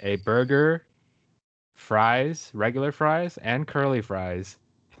a burger, fries, regular fries, and curly fries,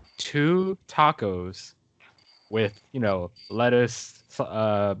 2 tacos with, lettuce,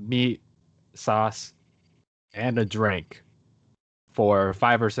 meat, sauce, and a drink for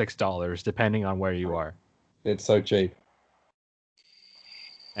 $5 or $6, depending on where you are. It's so cheap.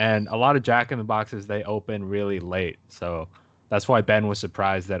 And a lot of Jack in the Boxes, they open really late. So that's why Ben was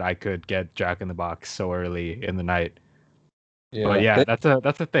surprised that I could get Jack in the Box so early in the night. Yeah. But yeah, that's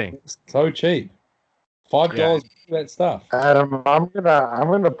a thing. It's so cheap. $5 for that stuff. Adam, I'm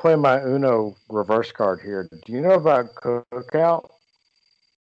gonna play my Uno reverse card here. Do you know about Cookout?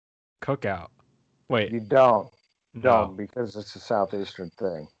 Cookout. Wait, You don't no. because it's a southeastern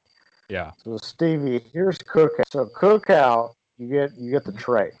thing. Yeah. So Stevie, here's Cookout. So Cookout, you get the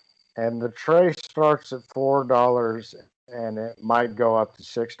tray, and the tray starts at $4, and it might go up to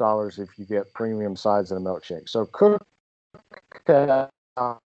 $6 if you get premium sides and a milkshake. So Cookout,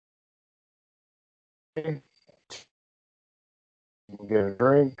 you can get a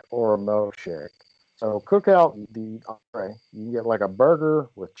drink or a milkshake. So Cookout, the entree, you can get like a burger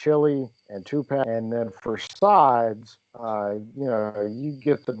with chili and 2 pounds, and then for sides, you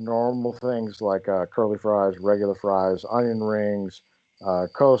get the normal things like curly fries, regular fries, onion rings,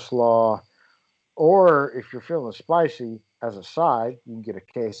 coleslaw, or if you're feeling spicy, as a side, you can get a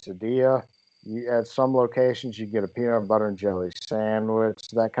quesadilla. At some locations, you get a peanut butter and jelly sandwich,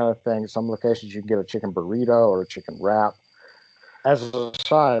 that kind of thing. Some locations, you can get a chicken burrito or a chicken wrap as a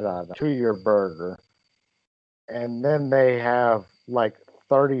side item to your burger. And then they have like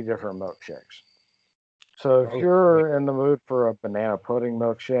 30 different milkshakes. So if you're in the mood for a banana pudding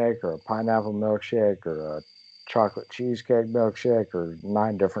milkshake or a pineapple milkshake or a chocolate cheesecake milkshake or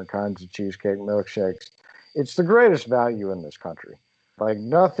 9 different kinds of cheesecake milkshakes, it's the greatest value in this country. Like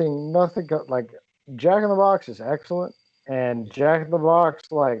nothing like Jack in the Box is excellent, and Jack in the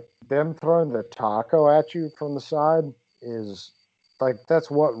Box, like them throwing the taco at you from the side is like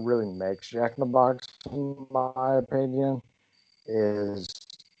that's what really makes Jack in the Box, in my opinion, is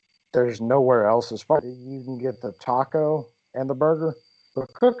there's nowhere else as far you can get the taco and the burger.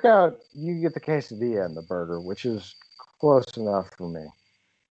 But Cookout, you get the quesadilla and the burger, which is close enough for me.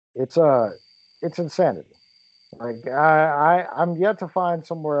 It's insanity. Like I'm yet to find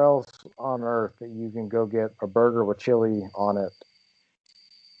somewhere else on earth that you can go get a burger with chili on it,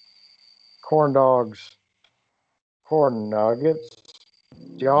 corn dogs, corn nuggets.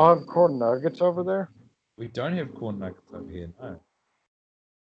 Do y'all have corn nuggets over there? We don't have corn nuggets over here, no.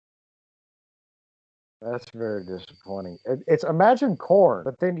 That's very disappointing. It's imagine corn,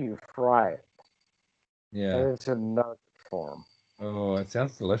 but then you fry it. Yeah. And it's in nugget form. Oh, it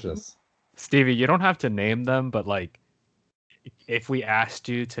sounds delicious. Stevie, you don't have to name them, but like if we asked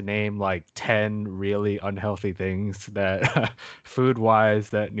you to name like 10 really unhealthy things that food wise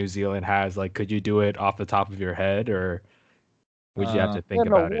that New Zealand has, like could you do it off the top of your head or would you have to think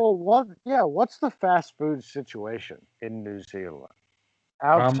about it? Well, what's the fast food situation in New Zealand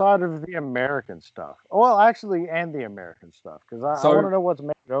outside of the American stuff? Well, actually, and the American stuff, because I want to know what's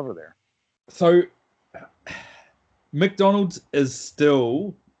made over there. So, McDonald's is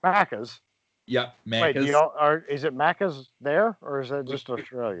still Macca's. Yeah, Macca's. Wait, is it Macca's there, or is that just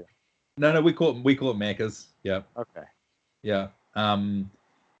Australia? No, we call it Macca's. Yeah. Okay. Yeah.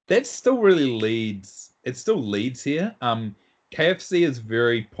 That still really leads. It still leads here. KFC is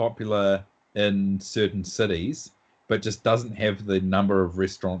very popular in certain cities, but just doesn't have the number of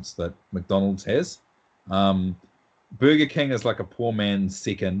restaurants that McDonald's has. Burger King is like a poor man's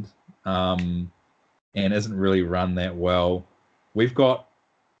second, and isn't really run that well. We've got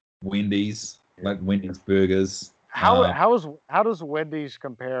Wendy's, like Wendy's burgers. How does Wendy's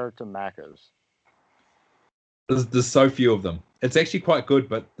compare to Macca's? There's so few of them. It's actually quite good,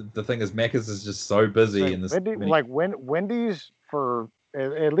 but the thing is, Macca's is just so busy. And Wendy's, for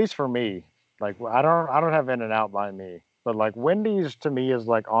at least for me, like I don't have In-N-Out by me, but like Wendy's to me is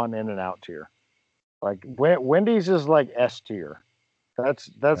like on In-N-Out tier. Like Wendy's is like S tier.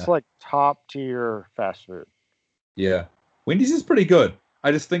 That's like top tier fast food. Yeah, Wendy's is pretty good.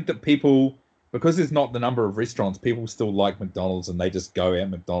 I just think that people, because there's not the number of restaurants, people still like McDonald's and they just go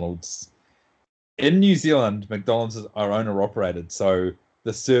at McDonald's. In New Zealand, McDonald's are owner operated, so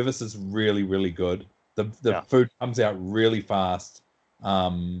the service is really, really good. The food comes out really fast.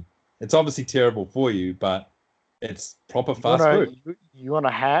 It's obviously terrible for you, but it's proper fast food. You want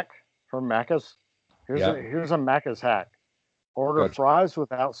a hack from Macca's? Here's a Macca's hack. Order fries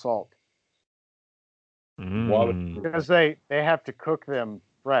without salt. Because they have to cook them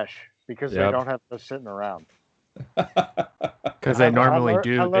fresh because they don't have them sitting around. Because they normally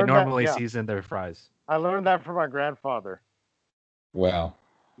They normally season their fries. I learned that from my grandfather. Wow.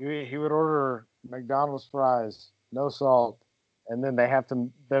 He would order McDonald's fries, no salt, and then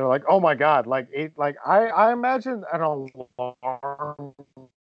they're like, oh my God, I imagine an alarm.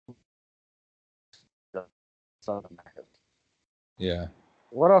 Yeah.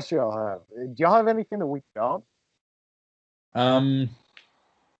 What else do y'all have? Do y'all have anything that we don't?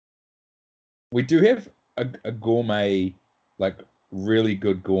 We do have a gourmet, like really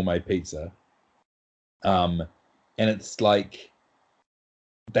good gourmet pizza. And it's like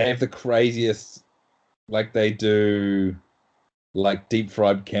they have the craziest, like they do like deep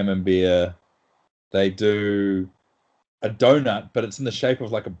fried camembert. They do a donut, but it's in the shape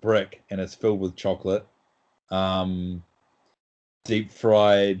of like a brick and it's filled with chocolate. Deep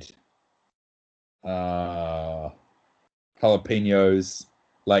fried jalapenos.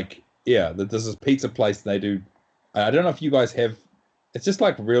 Like, yeah, there's this pizza place they do. I don't know if you guys have. It's just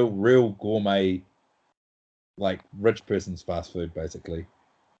like real gourmet, like rich person's fast food, basically.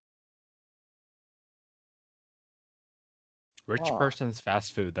 Rich person's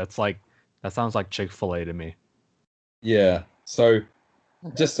fast food. That sounds like Chick-fil-A to me. Yeah. So,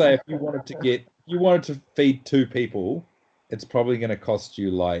 just say if you wanted to feed 2 people, it's probably going to cost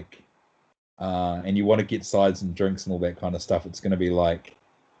you like, and you want to get sides and drinks and all that kind of stuff. It's going to be like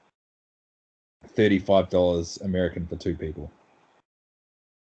 $35 American for 2 people.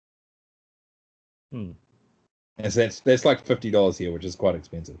 And that's like $50 here, which is quite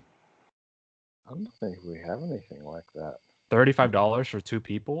expensive. I don't think we have anything like that. $35 for 2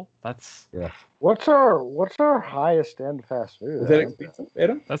 people? That's What's our highest end fast food? Is that expensive,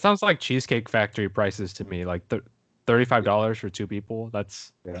 Adam? That sounds like Cheesecake Factory prices to me. Like $35 for 2 people.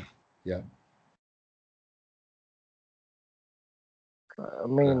 That's yeah. I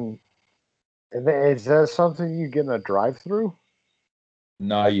mean, is that something you get in a drive-through?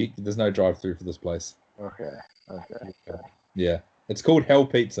 No, there's no drive-through for this place. Okay. Yeah, it's called Hell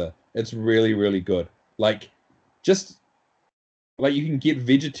Pizza. It's really, really good. Like, just like you can get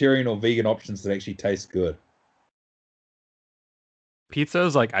vegetarian or vegan options that actually taste good. Pizza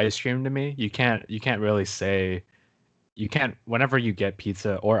is like ice cream to me. You can't really say whenever you get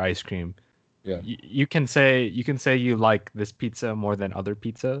pizza or ice cream. Yeah. You can say you like this pizza more than other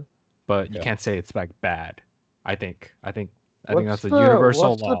pizza, but you can't say it's like bad. I think that's a universal law.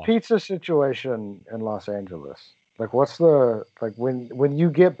 What's the pizza situation in Los Angeles? Like, what's the when you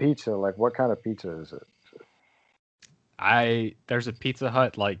get pizza? Like, what kind of pizza is it? There's a Pizza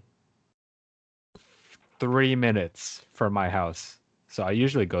Hut like 3 minutes from my house, so I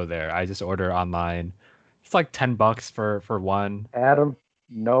usually go there. I just order online. It's like $10 for one. Adam,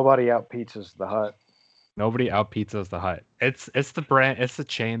 nobody out pizzas the Hut. Nobody out pizzas the Hut. It's the brand. It's the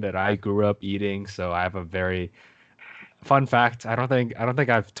chain that I grew up eating. So I have a very fun fact. I don't think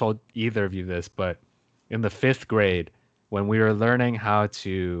I've told either of you this, but in the 5th grade, when we were learning how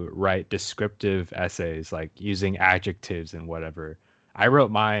to write descriptive essays, like using adjectives and whatever, I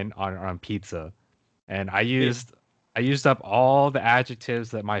wrote mine on pizza, and I used up all the adjectives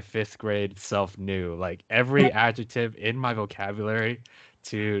that my 5th grade self knew, like every adjective in my vocabulary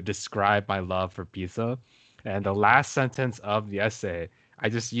to describe my love for pizza. And the last sentence of the essay, I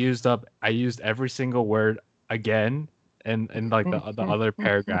used every single word again in like the other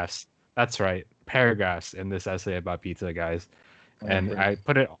paragraphs. That's right, paragraphs in this essay about pizza, guys. And I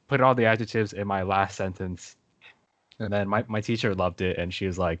put all the adjectives in my last sentence. And then my teacher loved it, and she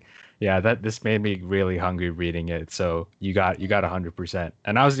was like, "Yeah, this made me really hungry reading it. So you got 100%."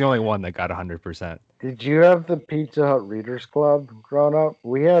 And I was the only one that got 100%. Did you have the Pizza Hut Readers Club growing up?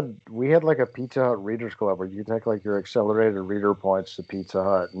 We had like a Pizza Hut Readers Club where you could take like your accelerated reader points to Pizza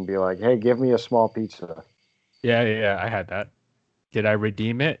Hut and be like, "Hey, give me a small pizza." Yeah, I had that. Did I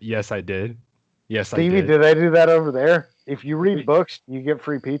redeem it? Yes, I did. Yes, I Stevie, did. do they do that over there? If you read books, you get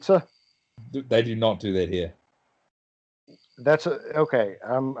free pizza. They do not do that here. That's okay.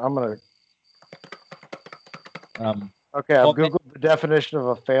 I'm gonna. Um, Okay, I've on that- googled the definition of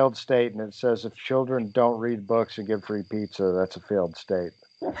a failed state, and it says if children don't read books and get free pizza, that's a failed state.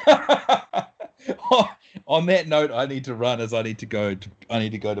 on that note, I need to run as I need to go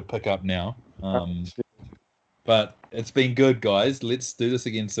to pick up now. But it's been good, guys. Let's do this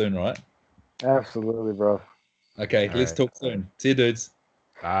again soon, right? Absolutely, bro. Okay, All let's right. talk soon. See you, dudes.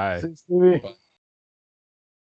 Bye. See you, Stevie. Bye.